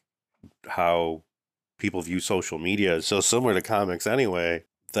like how people view social media is so similar to comics anyway,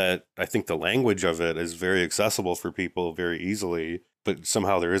 that I think the language of it is very accessible for people very easily, but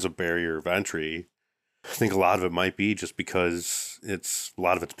somehow there is a barrier of entry. I think a lot of it might be just because a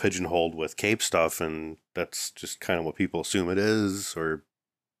lot of it's pigeonholed with cape stuff, and that's just kind of what people assume it is, or,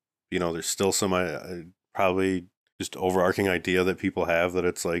 you know, there's still some probably just overarching idea that people have that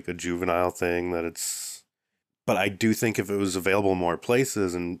it's like a juvenile thing, but I do think if it was available in more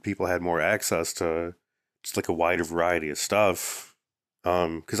places and people had more access to just like a wider variety of stuff,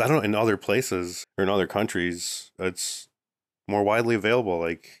 because I don't know, in other places or in other countries, it's more widely available.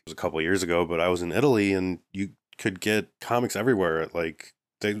 Like, it was a couple of years ago, but I was in Italy and you could get comics everywhere at like,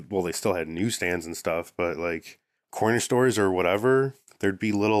 they still had newsstands and stuff, but like corner stores or whatever, there'd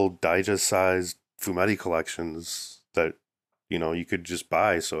be little digest sized fumetti collections that, you know, you could just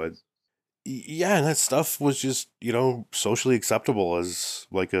buy. So and that stuff was just, you know, socially acceptable as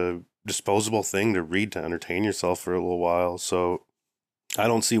like a disposable thing to read to entertain yourself for a little while. So I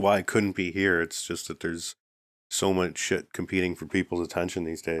don't see why it couldn't be here. It's just that there's so much shit competing for people's attention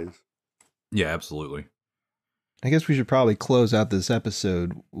these days. Yeah, absolutely. I guess we should probably close out this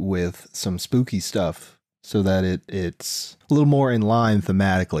episode with some spooky stuff so that it's a little more in line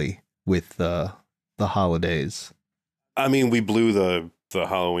thematically with the holidays. I mean, we blew the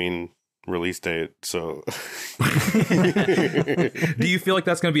Halloween release date, so do you feel like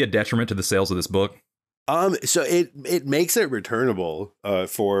that's going to be a detriment to the sales of this book? So it makes it returnable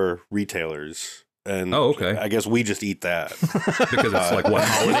for retailers. And okay. I guess we just eat that because it's like what,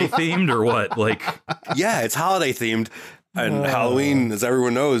 holiday themed or what? Like, yeah, it's holiday themed, and Halloween, as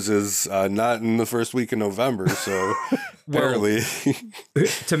everyone knows, is not in the first week of November. So apparently,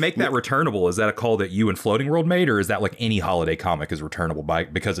 to make that returnable, is that a call that you and Floating World made, or is that like any holiday comic is returnable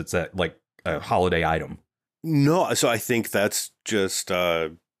because it's a holiday item? No, so I think that's just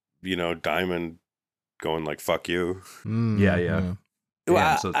you know, Diamond going like "fuck you." Yeah.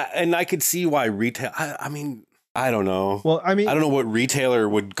 Well, and I could see why retail. I mean, I don't know. Well, I mean, I don't know what retailer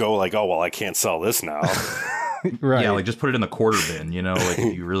would go like, oh, well, I can't sell this now. Right. Yeah, like just put it in the quarter bin, you know, like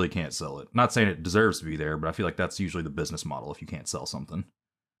you really can't sell it. Not saying it deserves to be there, but I feel like that's usually the business model if you can't sell something.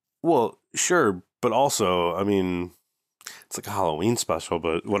 Well, sure, but also, I mean, it's like a Halloween special,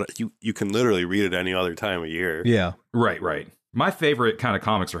 but you can literally read it any other time of year. Yeah. Right. My favorite kind of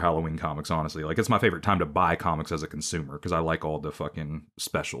comics are Halloween comics, honestly. Like, it's my favorite time to buy comics as a consumer because I like all the fucking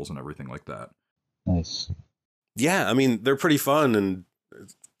specials and everything like that. Nice. Yeah, I mean, they're pretty fun, and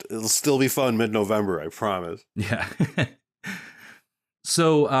it'll still be fun mid-November, I promise. Yeah.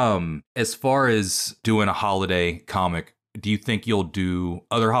 So, as far as doing a holiday comic, do you think you'll do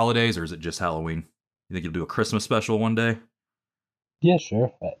other holidays, or is it just Halloween? You think you'll do a Christmas special one day? Yeah,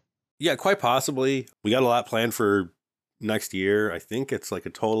 sure. Yeah, quite possibly. We got a lot planned for next year. I think it's like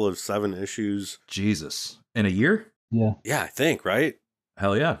a total of 7 issues. Jesus. In a year? Yeah. Yeah, I think, right?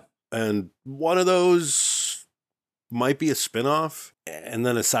 Hell yeah. And one of those might be a spinoff. And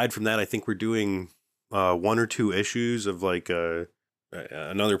then aside from that, I think we're doing 1 or 2 issues of like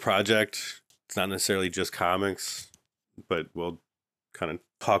another project. It's not necessarily just comics, but we'll kind of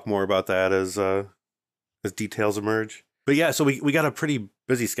talk more about that as details emerge. But yeah, so we got a pretty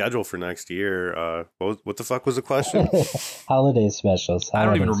busy schedule for next year. What the fuck was the question? Holiday specials. I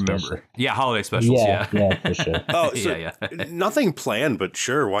don't even holiday remember. special. Yeah, holiday specials. Yeah, for sure. Oh, so yeah. nothing planned, but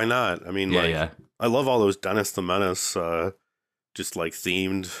sure, why not? I mean, I love all those Dennis the Menace, just like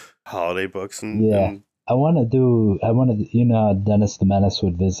themed holiday books. And I want to, Dennis the Menace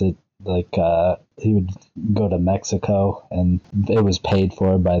would visit, like, he would go to Mexico and it was paid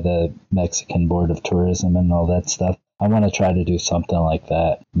for by the Mexican Board of Tourism and all that stuff. I want to try to do something like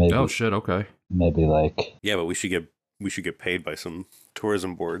that. Maybe. Oh shit! Okay. Maybe like. Yeah, but we should get paid by some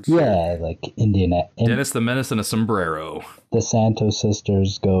tourism boards. Yeah, like Dennis the Menace and a sombrero. The Santos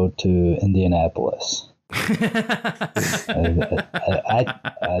sisters go to Indianapolis. I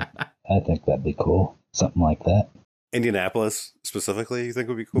think that'd be cool. Something like that. Indianapolis specifically, you think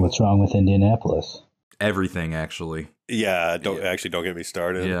would be cool? What's wrong with Indianapolis? Everything, actually. Yeah, don't get me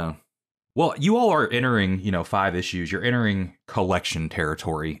started. Yeah. Well, you all are entering, 5 issues. You're entering collection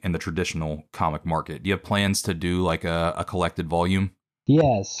territory in the traditional comic market. Do you have plans to do like a collected volume?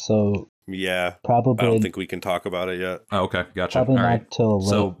 Yes. So yeah, probably. I don't think we can talk about it yet. Oh, okay, gotcha. Probably all not right. till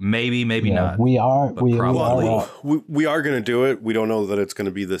so maybe not. We are. We are going to do it. We don't know that it's going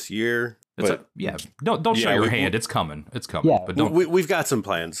to be this year. But don't show your hand. It's coming. It's coming. Yeah, but don't. We've got some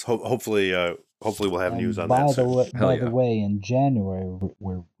plans. Hopefully we'll have news on that. By the way, in January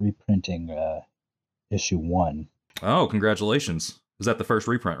we're reprinting issue 1. Oh, congratulations! Is that the first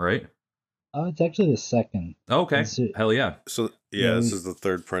reprint, right? Oh, it's actually the second. Okay. Hell yeah. So this is the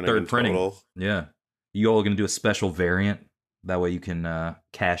third printing. Total. Yeah. You all going to do a special variant? That way you can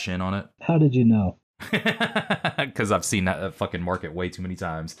cash in on it? How did you know? Because I've seen that fucking market way too many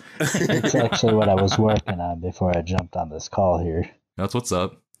times. It's actually what I was working on before I jumped on this call here. That's what's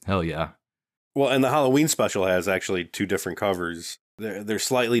up. Hell yeah. Well, and the Halloween special has actually 2 different covers. They're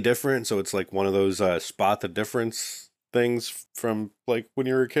slightly different, so it's like one of those spot the difference things from like when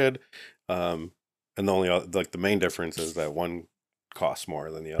you were a kid. And the only the main difference is that one costs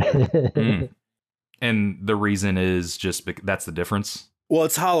more than the other. And the reason is just that's the difference. Well,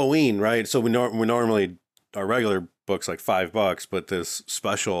 it's Halloween, right? So we normally our regular book's like $5, but this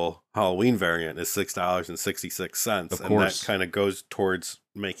special Halloween variant is $6.66, and that kind of goes towards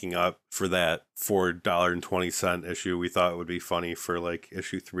making up for that $4.20 issue. We thought it would be funny for like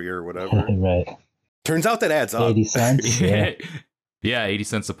issue 3 or whatever. Right. Turns out that adds up. 80 cents. Yeah. Yeah, 80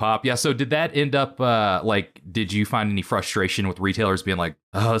 cents a pop. Yeah, so did that end up, did you find any frustration with retailers being like,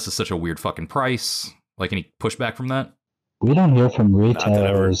 oh, this is such a weird fucking price? Like any pushback from that? We don't hear from retailers. Not that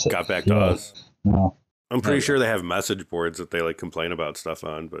ever got back to us. No. I'm pretty sure they have message boards that they like complain about stuff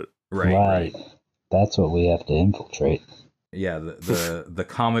on, but... Right. That's what we have to infiltrate. Yeah, the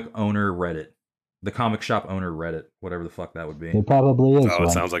comic owner Reddit. The comic shop owner Reddit, whatever the fuck that would be. It probably is. Oh,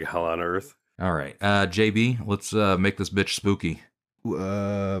 it sounds like hell on earth. All right. JB, let's make this bitch spooky.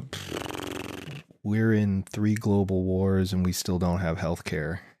 We're in 3 global wars and we still don't have health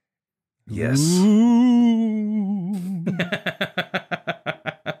care. Yes.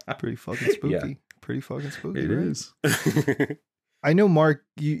 Pretty fucking spooky. Yeah. Pretty fucking spooky. It is. I know, Mark,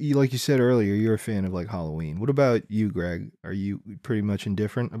 you like you said earlier, you're a fan of like Halloween. What about you, Greg? Are you pretty much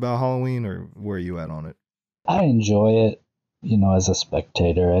indifferent about Halloween, or where are you at on it? I enjoy it, as a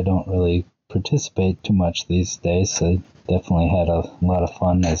spectator. I don't really participate too much these days. I definitely had a lot of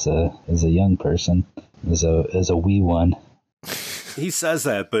fun as a young person, as a wee one. He says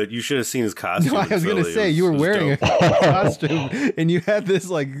that, but you should have seen his costume. No, I was going to say, you were wearing a costume and you had this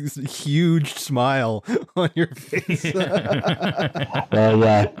like huge smile on your face.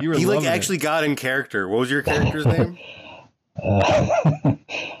 Yeah. He like actually got in character. What was your character's name? It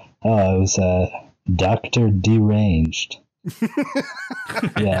was Dr. Deranged.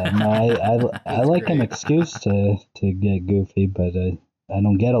 Yeah, no, I like an excuse to get goofy, but I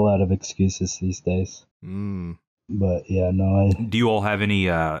don't get a lot of excuses these days. But yeah, no. Do you all have any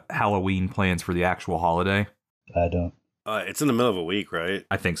Halloween plans for the actual holiday? I don't. It's in the middle of a week, right?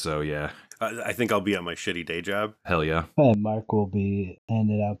 I think so, yeah. I think I'll be at my shitty day job. Hell yeah. And Mark will be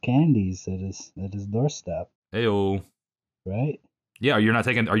handing out candies at his doorstep. Heyo. Right? Yeah, are you not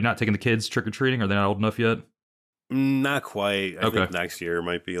taking the kids trick or treating? Are they not old enough yet? Not quite. I think next year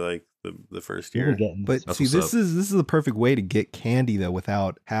might be like the first year. But see, this is the perfect way to get candy though,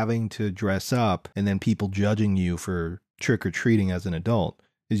 without having to dress up and then people judging you for trick or treating as an adult.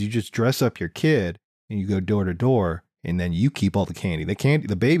 Is you just dress up your kid and you go door to door and then you keep all the candy.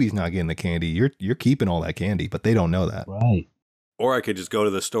 The baby's not getting the candy. You're keeping all that candy, but they don't know that. Right. Or I could just go to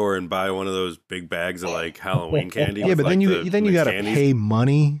the store and buy one of those big bags of like Halloween candy. Yeah, but then you gotta pay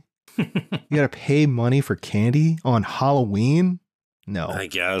money. You gotta pay money for candy on Halloween? No. I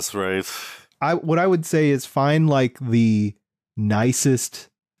guess, right. what I would say is find like the nicest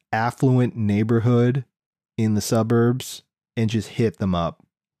affluent neighborhood in the suburbs and just hit them up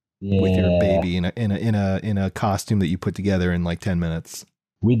with your baby in a costume that you put together in like 10 minutes.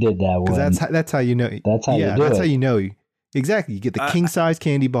 We did that one. Because that's how you know. That's how you do that's it. how you know. Exactly. You get the king size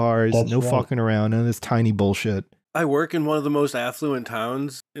candy bars, no fucking around, none of this tiny bullshit. I work in one of the most affluent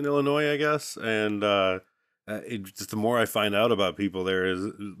towns in Illinois, I guess, and just the more I find out about people there,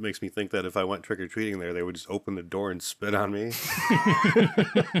 it makes me think that if I went trick-or-treating there, they would just open the door and spit on me.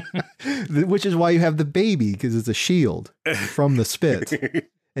 Which is why you have the baby, because it's a shield from the spit.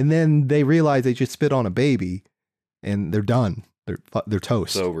 And then they realize they just spit on a baby, and they're done. They're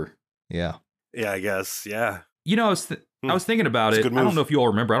toast. It's over. Yeah. Yeah, I guess. Yeah. You know, I was thinking about it. I don't know if you all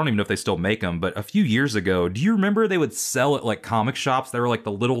remember. I don't even know if they still make them, but a few years ago, do you remember they would sell at like comic shops? They were like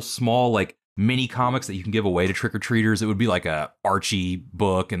the little small like mini comics that you can give away to trick-or-treaters. It would be like a Archie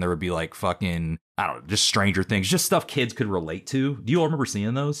book, and there would be like fucking, I don't know, just Stranger Things, just stuff kids could relate to. Do you all remember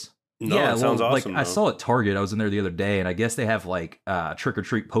seeing those? No, yeah, it sounds awesome. Like I saw at Target. I was in there the other day, and I guess they have like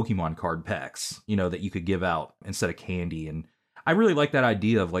trick-or-treat Pokemon card packs, you know, that you could give out instead of candy. And I really like that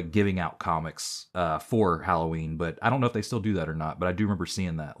idea of like giving out comics for Halloween, but I don't know if they still do that or not. But I do remember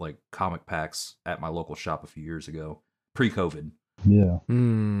seeing that, like comic packs at my local shop a few years ago, pre-COVID. Yeah.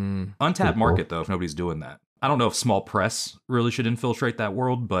 Untapped market though, if nobody's doing that. I don't know if small press really should infiltrate that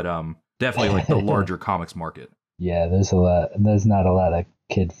world, but definitely like the larger comics market. Yeah, there's not a lot of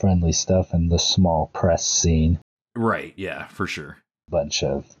kid-friendly stuff in the small press scene. Right, yeah, for sure. Bunch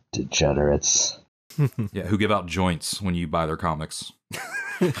of degenerates. Yeah, who give out joints when you buy their comics.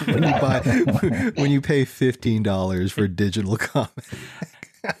 when you pay $15 for a digital comic.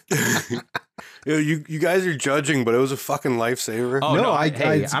 You guys are judging, but it was a fucking lifesaver. Oh, no,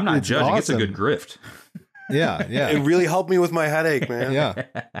 I'm not judging. Awesome. It's a good grift. Yeah. It really helped me with my headache, man. Yeah.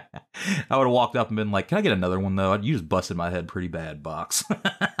 I would have walked up and been like, can I get another one, though? You just busted my head pretty bad, box.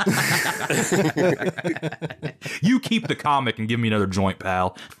 You keep the comic and give me another joint,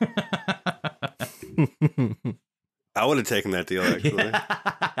 pal. I would have taken that deal, actually.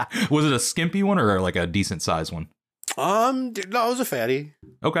 Yeah. Was it a skimpy one or like a decent size one? No, it was a fatty.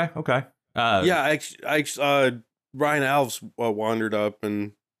 Okay. Yeah, Ryan Alves wandered up,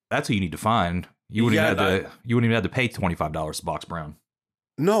 and that's who you need to find. You wouldn't even have to pay $25 to Box Brown.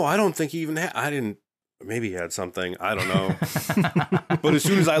 No, I don't think he even had. I didn't. Maybe he had something. I don't know. But as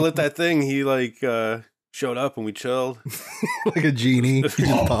soon as I lit that thing, he like showed up and we chilled. Like a genie. He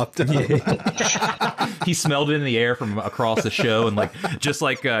just popped up. He smelled it in the air from across the show, and like just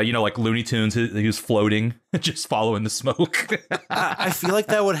like like Looney Tunes, he was floating, just following the smoke. I feel like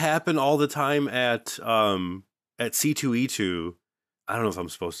that would happen all the time at C2E2. I don't know if I'm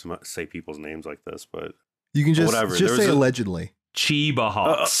supposed to say people's names like this, but you can just say allegedly. Chiba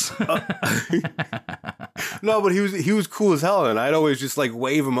Hawks. No, but he was cool as hell, and I'd always just like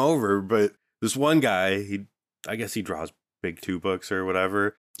wave him over. But this one guy, I guess he draws big 2 books or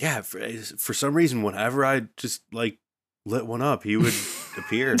whatever. Yeah, for some reason, whenever I just like lit one up, he would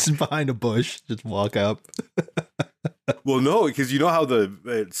appear. Just behind a bush, just walk up. Well, no, because you know how the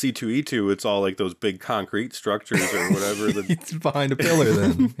C2E2, it's all like those big concrete structures or whatever. It's behind a pillar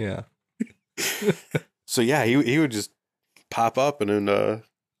then, yeah. So yeah, he would just pop up and then...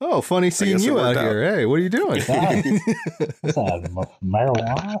 oh, funny seeing you out here. Hey, what are you doing? Is that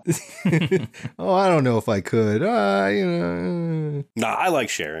marijuana? Oh, I don't know if I could. Nah, I like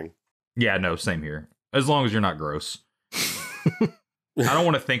sharing. Yeah, no, same here. As long as you're not gross. I don't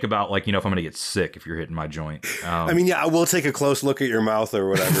want to think about, like, if I'm going to get sick if you're hitting my joint. I mean, yeah, I will take a close look at your mouth or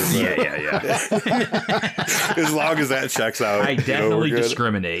whatever. Yeah. As long as that checks out. I definitely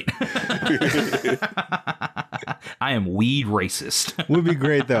discriminate. I am weed racist. Would be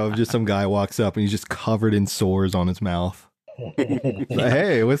great, though, if just some guy walks up and he's just covered in sores on his mouth. Like,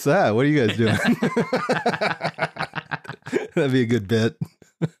 hey, what's that? What are you guys doing? That'd be a good bit.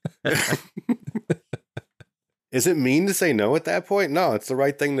 Is it mean to say no at that point? No, it's the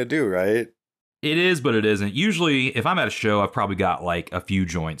right thing to do, right? It is, but it isn't. Usually, if I'm at a show, I've probably got like a few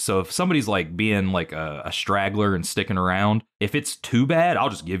joints. So if somebody's like being like a straggler and sticking around, if it's too bad, I'll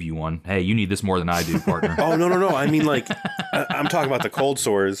just give you one. Hey, you need this more than I do, partner. Oh, no. I mean, like, I'm talking about the cold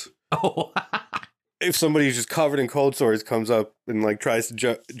sores. Oh. If somebody's just covered in cold sores comes up and like tries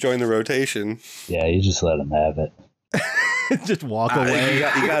to join the rotation. Yeah, you just let them have it. Just walk away. You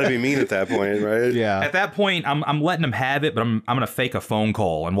got to be mean at that point, right? Yeah. At that point, I'm letting them have it, but I'm gonna fake a phone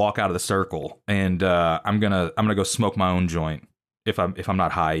call and walk out of the circle, and I'm gonna go smoke my own joint if I'm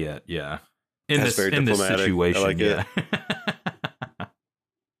not high yet. Yeah. In this situation, I like yeah.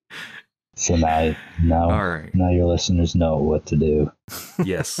 So now All right. Now your listeners know what to do.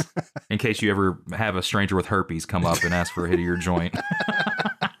 Yes. In case you ever have a stranger with herpes come up and ask for a hit of your joint.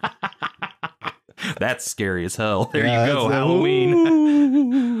 That's scary as hell. There you go.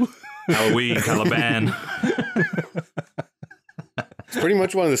 Halloween. Halloween, Caliban. It's pretty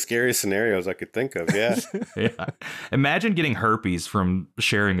much one of the scariest scenarios I could think of. Yeah. Yeah. Imagine getting herpes from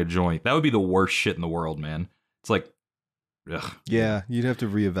sharing a joint. That would be the worst shit in the world, man. It's like, ugh. Yeah, you'd have to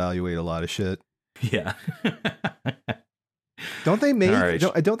reevaluate a lot of shit. Yeah. Don't they make? All right.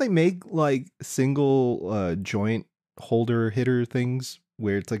 Don't they make like single joint holder hitter things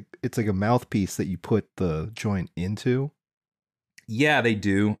where it's like a mouthpiece that you put the joint into? Yeah, they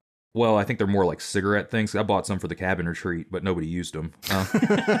do. Well, I think they're more like cigarette things. I bought some for the cabin retreat, but nobody used them.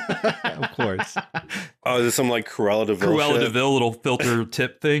 Of course. Oh, is this some like Cruella de Vil Cruella shit? de Vil little filter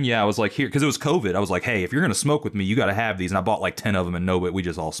tip thing. Yeah, I was like, here, because it was COVID. I was like, hey, if you're going to smoke with me, you got to have these. And I bought like 10 of them, and we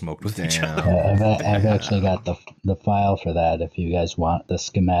just all smoked with each other. I've actually got the file for that if you guys want the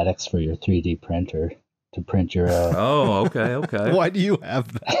schematics for your 3D printer to print your Oh, okay. Why do you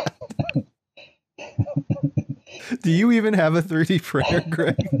have that? Do you even have a 3D printer,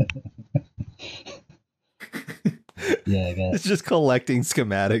 Greg? Yeah, I guess. It's just collecting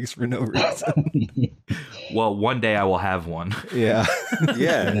schematics for no reason. Well, one day I will have one. Yeah.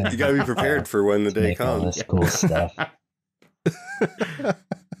 Yeah, you got to be prepared for when the day Make all comes. this cool stuff.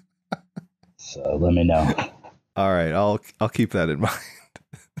 So let me know. All right, I'll keep that in mind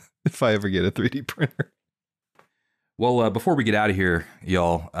if I ever get a 3D printer. Well, before we get out of here,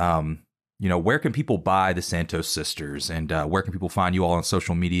 y'all, where can people buy the Santos Sisters, and where can people find you all on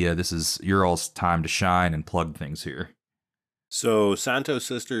social media? This is your all's time to shine and plug things here. So Santos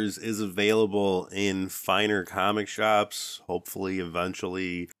Sisters is available in finer comic shops, hopefully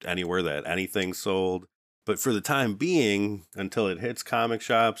eventually anywhere that anything's sold. But for the time being, until it hits comic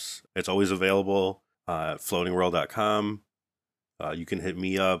shops, it's always available at floatingworld.com. You can hit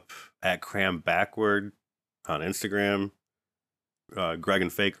me up at CramBackward on Instagram. Greg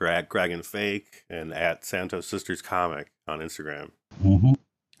and Fake are at Greg and Fake, and at Santos Sisters Comic on Instagram. Mm-hmm.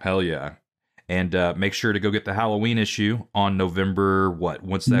 Hell yeah. And make sure to go get the Halloween issue on November,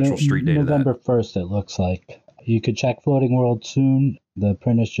 what's the actual street date November of that? 1st, it looks like. You could check Floating World soon. The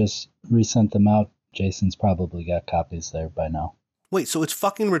printers just resent them out. Jason's probably got copies there by now. Wait, so it's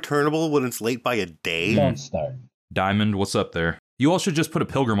fucking returnable when it's late by a day? Don't start. Diamond, what's up there? You all should just put a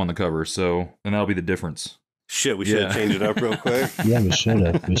pilgrim on the cover, and that'll be the difference. Shit, we should have changed it up real quick. Yeah, we should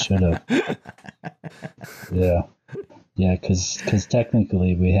have. Yeah. Yeah, because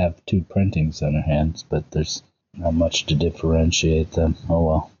technically we have two printings on our hands, but there's not much to differentiate them. Oh,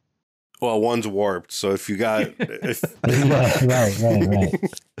 well. Well, one's warped, so if you got... Right.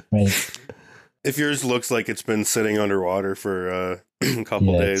 If yours looks like it's been sitting underwater for a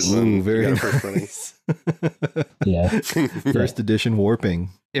couple days, then very you got nice. Yeah. First edition warping.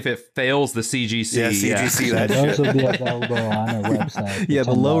 If it fails the CGC, CGC, that those shit. will be available on our website. Yeah,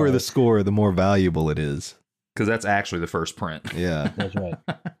 the lower the score, the more valuable it is. Because that's actually the first print. Yeah. That's right.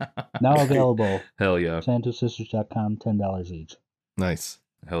 Now available. Hell yeah. SantosSisters.com, $10 each. Nice.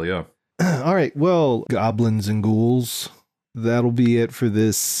 Hell yeah. All right. Well, goblins and ghouls, that'll be it for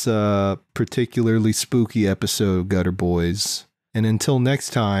this particularly spooky episode, Gutter Boys. And until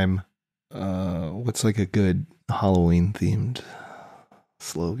next time, what's like a good Halloween themed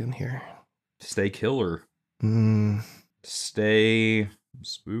slogan here? Stay killer. Mm. Stay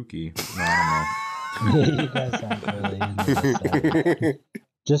spooky. No, I You guys sound really into this.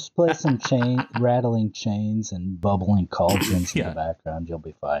 Just play some rattling chains and bubbling cauldrons in the background. You'll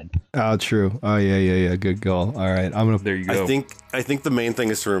be fine. Oh, true. Oh, yeah. Good call. All right. There you go. I think the main thing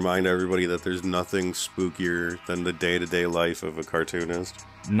is to remind everybody that there's nothing spookier than the day-to-day life of a cartoonist.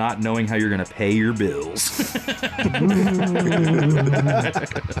 Not knowing how you're going to pay your bills.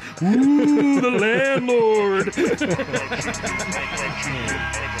 Ooh, the landlord.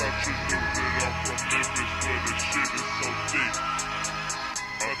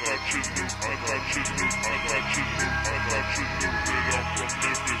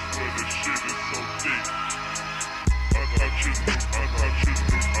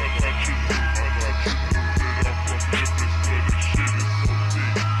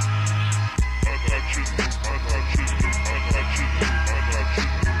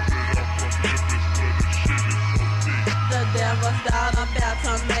 The devil's down about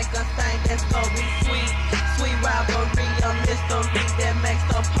to make us think that's gonna be sweet. Sweet rivalry, a mystery that makes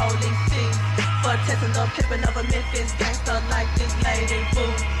the police see. For testing the pimping of a Memphis gangster like this lady boo.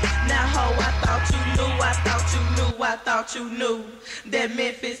 Now ho, I thought you knew that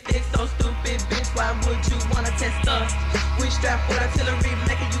Memphis sticks so stupid, bitch. Why would you wanna test us? We strapped with artillery,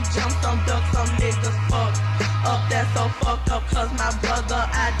 making you jump some duck up cause my brother,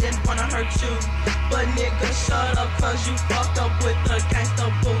 I didn't wanna hurt you. But nigga, shut up cause you fucked up with the gangsta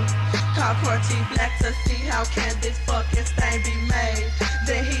boo. Call Quarantine Black to see how can this fucking thing be made.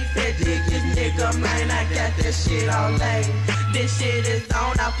 Then he said, dig this nigga, man, I got this shit all laid. This shit is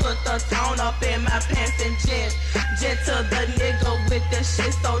on, I put the tone up in my pants and jet to the nigga with the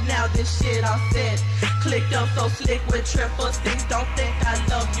shit, so now this shit all set. Clicked up so slick with triple six, don't think I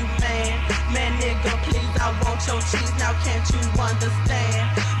love you, man. Man, nigga, please, I want your cheese, now can't you understand?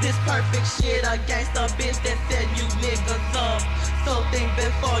 This perfect shit against a bitch that set you niggas up. So think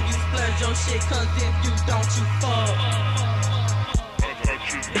before you splurge your shit, cause if you don't, you fuck.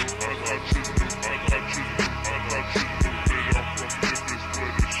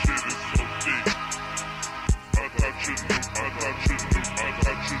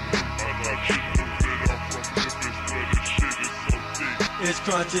 It's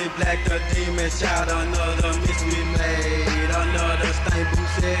Crunchy Black, the demon shout, another miss we made. Another stain boo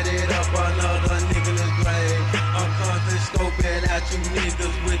set it up, another nigga is grave. I'm constantly scoping at you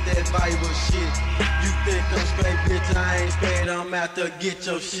niggas with that Bible shit. You think I'm straight, bitch, I ain't straight, I'm out to get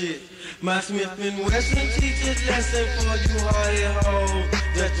your shit. My Smith & Wesson teaches lesson for you hard hoes.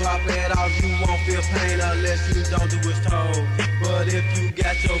 Just drop it off, you won't feel pain unless you don't do what's told. But if you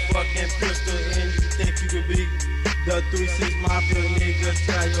got your fucking pistol and you think you can beat the 3-6 Mafia niggas,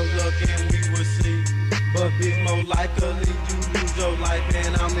 try your luck and we will see. But bitch, more likely you lose your life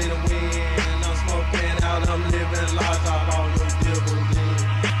and I'm in the wind. I'm smoking out, I'm living large off all those devils in.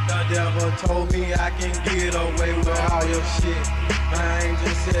 The devil told me I can get away with all your shit. My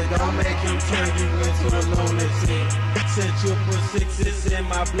angel said don't make him turn you into a lunatic. Since triple sixes in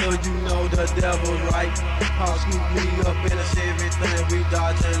my blood, you know the devil's right. Paul scoop me up in a Chevy thing, we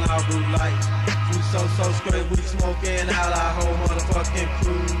dodging our blue lights. We so straight, we smoking out our whole motherfucking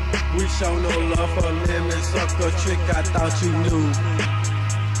crew. We show no love for lemon, sucker trick, I thought you knew.